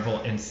 terrible,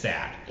 and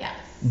sad. Yes.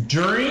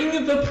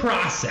 During the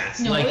process,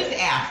 it was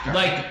after.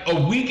 Like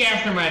a week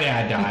after my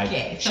dad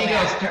died, she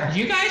goes,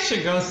 you guys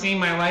should go see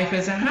My Life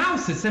as a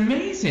House. It's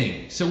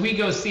amazing. So we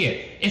go see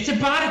it. It's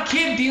about a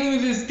kid dealing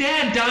with his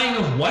dad dying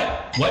of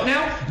what? What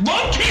now?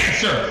 Lung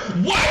cancer!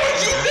 Why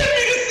would you send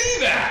me to see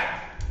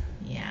that?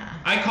 Yeah.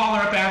 I call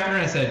her up after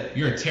and I said,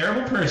 you're a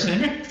terrible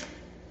person.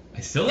 I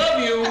still love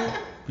you,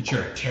 but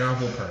you're a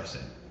terrible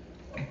person.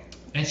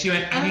 And she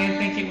went, I didn't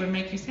think it would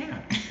make you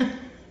sad.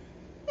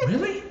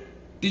 Really?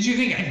 Did you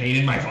think I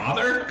hated my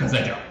father? Because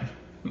I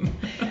don't.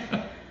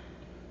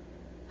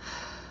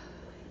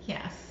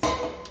 Yes.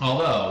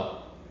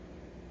 Although,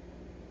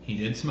 he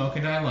did smoke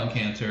and die of lung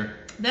cancer,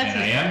 and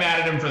I am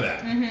mad at him for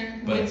that.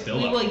 Mm-hmm. But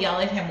we will yell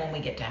at him when we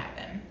get to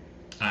heaven.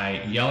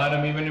 I yell at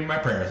them even in my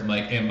prayers. I'm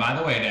like, and by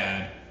the way,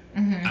 Dad,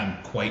 Mm-hmm.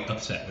 I'm quite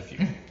upset with you.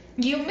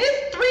 You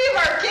missed 3 of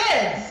our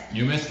kids.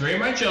 You missed 3 of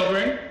my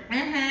children.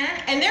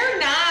 Mm-hmm. And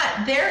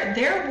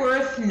they're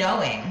worth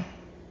knowing.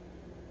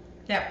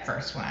 That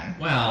first one.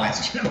 Well,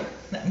 questionable.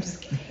 I'm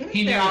just kidding.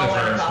 He knew They're all the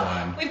first wonderful.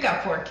 one. We've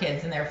got 4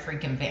 kids and they're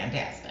freaking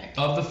fantastic.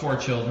 Of the 4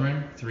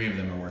 children, 3 of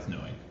them are worth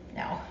knowing.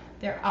 No,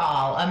 they're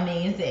all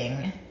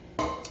amazing.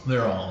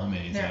 They're all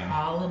amazing. They're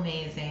all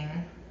amazing.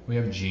 We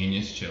have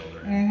genius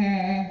children.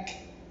 Mm-hmm.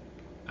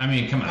 I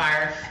mean, come on.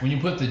 Barf. When you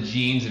put the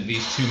genes of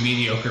these 2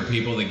 mediocre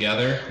people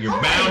together, you're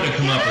Oh bound my to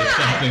come up with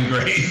God. something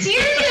great.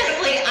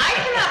 Seriously, I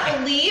cannot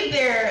believe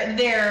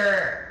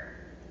they're.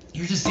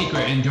 Here's a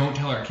secret, and don't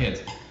tell our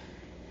kids.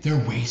 They're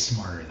way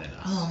smarter than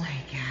us. Oh my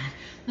God.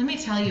 Let me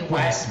tell you Way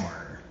what.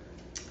 smarter.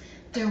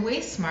 They're way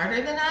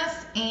smarter than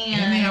us,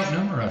 And they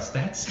outnumber us.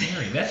 That's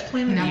scary. That's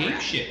Planet of the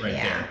Apes shit right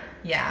there.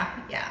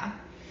 Yeah.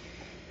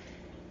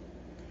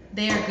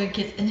 They are good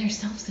kids, and they're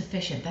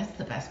self-sufficient. That's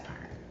the best part.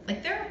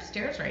 Like, they're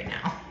upstairs right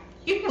now.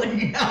 You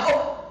wouldn't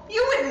know.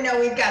 You wouldn't know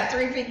we've got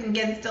 3 freaking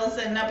kids still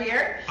sitting up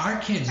here. Our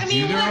kids I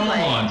mean, do their own like-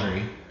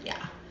 laundry. Yeah.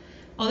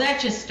 Oh,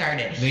 that just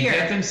started. They Here,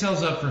 get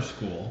themselves up for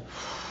school.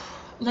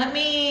 let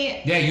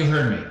me. Yeah, you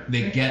heard me.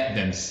 They get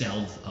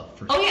themselves up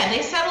for school. Oh yeah,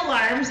 they set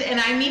alarms, and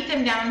I meet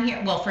them down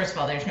here. Well, first of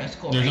all, there's no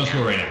school. There's right no now.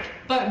 school right now.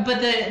 But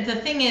the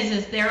thing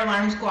is their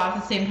alarms go off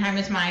at the same time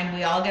as mine.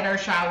 We all get our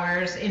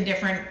showers in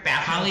different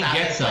bathrooms. Holly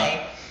gets obviously.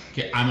 up.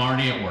 Okay, I'm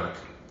already at work.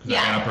 'Cause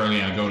Yeah. I got up early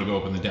and I go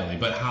open the deli.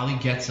 But Holly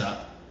gets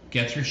up,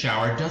 gets her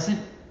shower, doesn't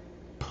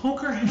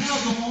poke her head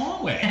out in the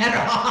hallway. At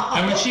all.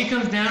 And when she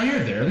comes down here,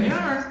 there they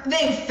are.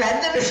 They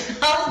fed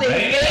themselves. They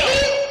Ready to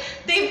bathed.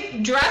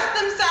 They've dressed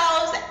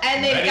themselves,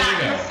 and they've Ready to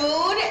gotten go.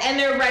 food, and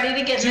they're ready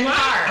to get in Do the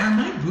car. are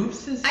my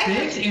boobs this I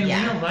big think- in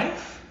yeah. real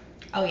life?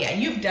 Oh yeah,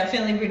 you've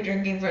definitely been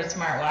drinking from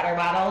smart water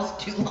bottles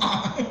too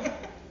long.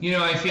 You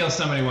know, I feel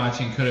somebody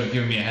watching could have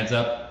given me a heads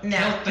up. No.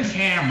 Tilt the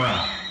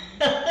camera.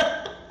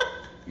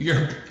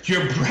 Your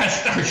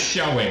breasts are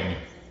showing.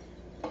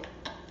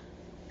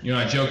 You know,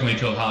 I jokingly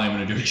told Holly I'm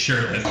going to do it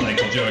shirtless, like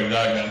the Joey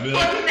Dog. I'll be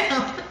like, Oh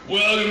no.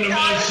 welcome to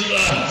my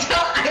slot.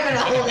 I'm gonna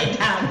hold it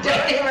down.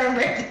 Don't even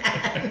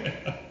pretend.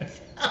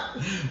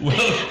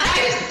 Well,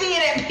 I've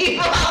seen it,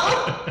 people.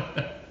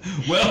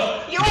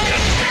 well, You are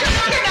not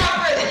drunk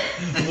enough for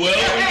this.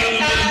 welcome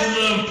to the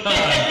Business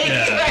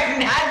Podcast. You are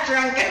not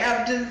drunk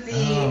enough to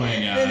see Oh my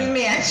God. this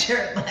man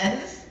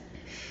shirtless.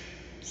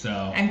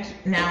 So, I'm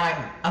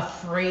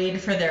afraid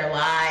for their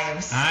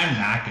lives. I'm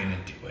not going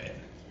to do it.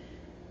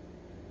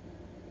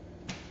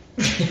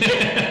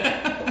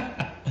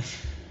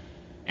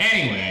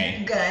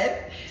 Anyway, Good.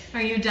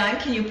 Are you done?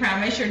 Can you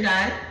promise you're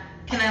done?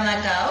 Can I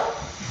let go?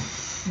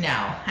 No,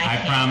 I I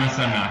can't. promise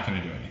let I'm go. not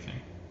going to do anything.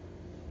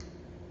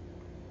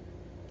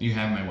 You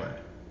have my word.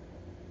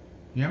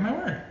 You have my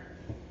word.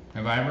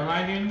 Have I ever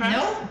lied to you in the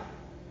past?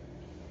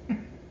 Nope.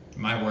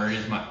 My word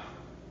is my.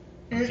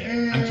 I'm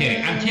kidding. I'm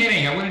kidding. I'm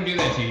kidding. I wouldn't do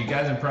that to you. You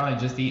guys are probably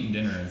just eating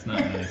dinner. It's not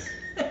nice.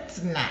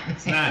 It's not.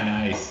 It's not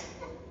nice.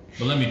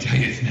 But let me tell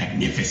you, it's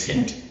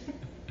magnificent.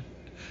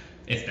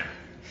 It's not.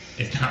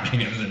 It's not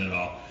magnificent at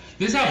all.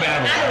 This is how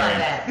bad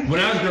I love we're it. When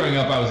I was growing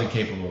up, I was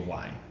incapable of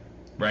lying.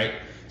 Right?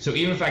 So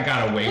even if I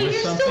got away Well, with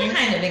you're something, still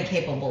kind of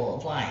incapable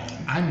of lying.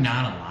 I'm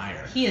not a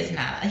liar. He is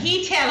not.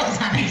 He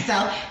tattles on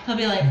himself. He'll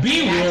be like,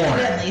 Be I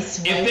warned. accidentally If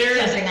swiped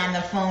there's- something on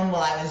the phone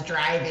while I was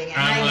driving, and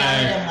I'm I yelled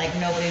at like-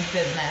 him like nobody's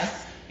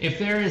business. If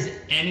there is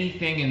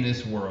anything in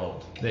this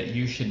world that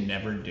you should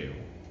never do,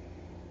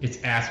 it's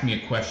ask me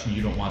a question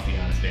you don't want the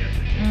honest answer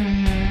to.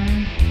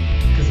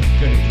 Mm-hmm. Because I'm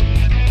good at doing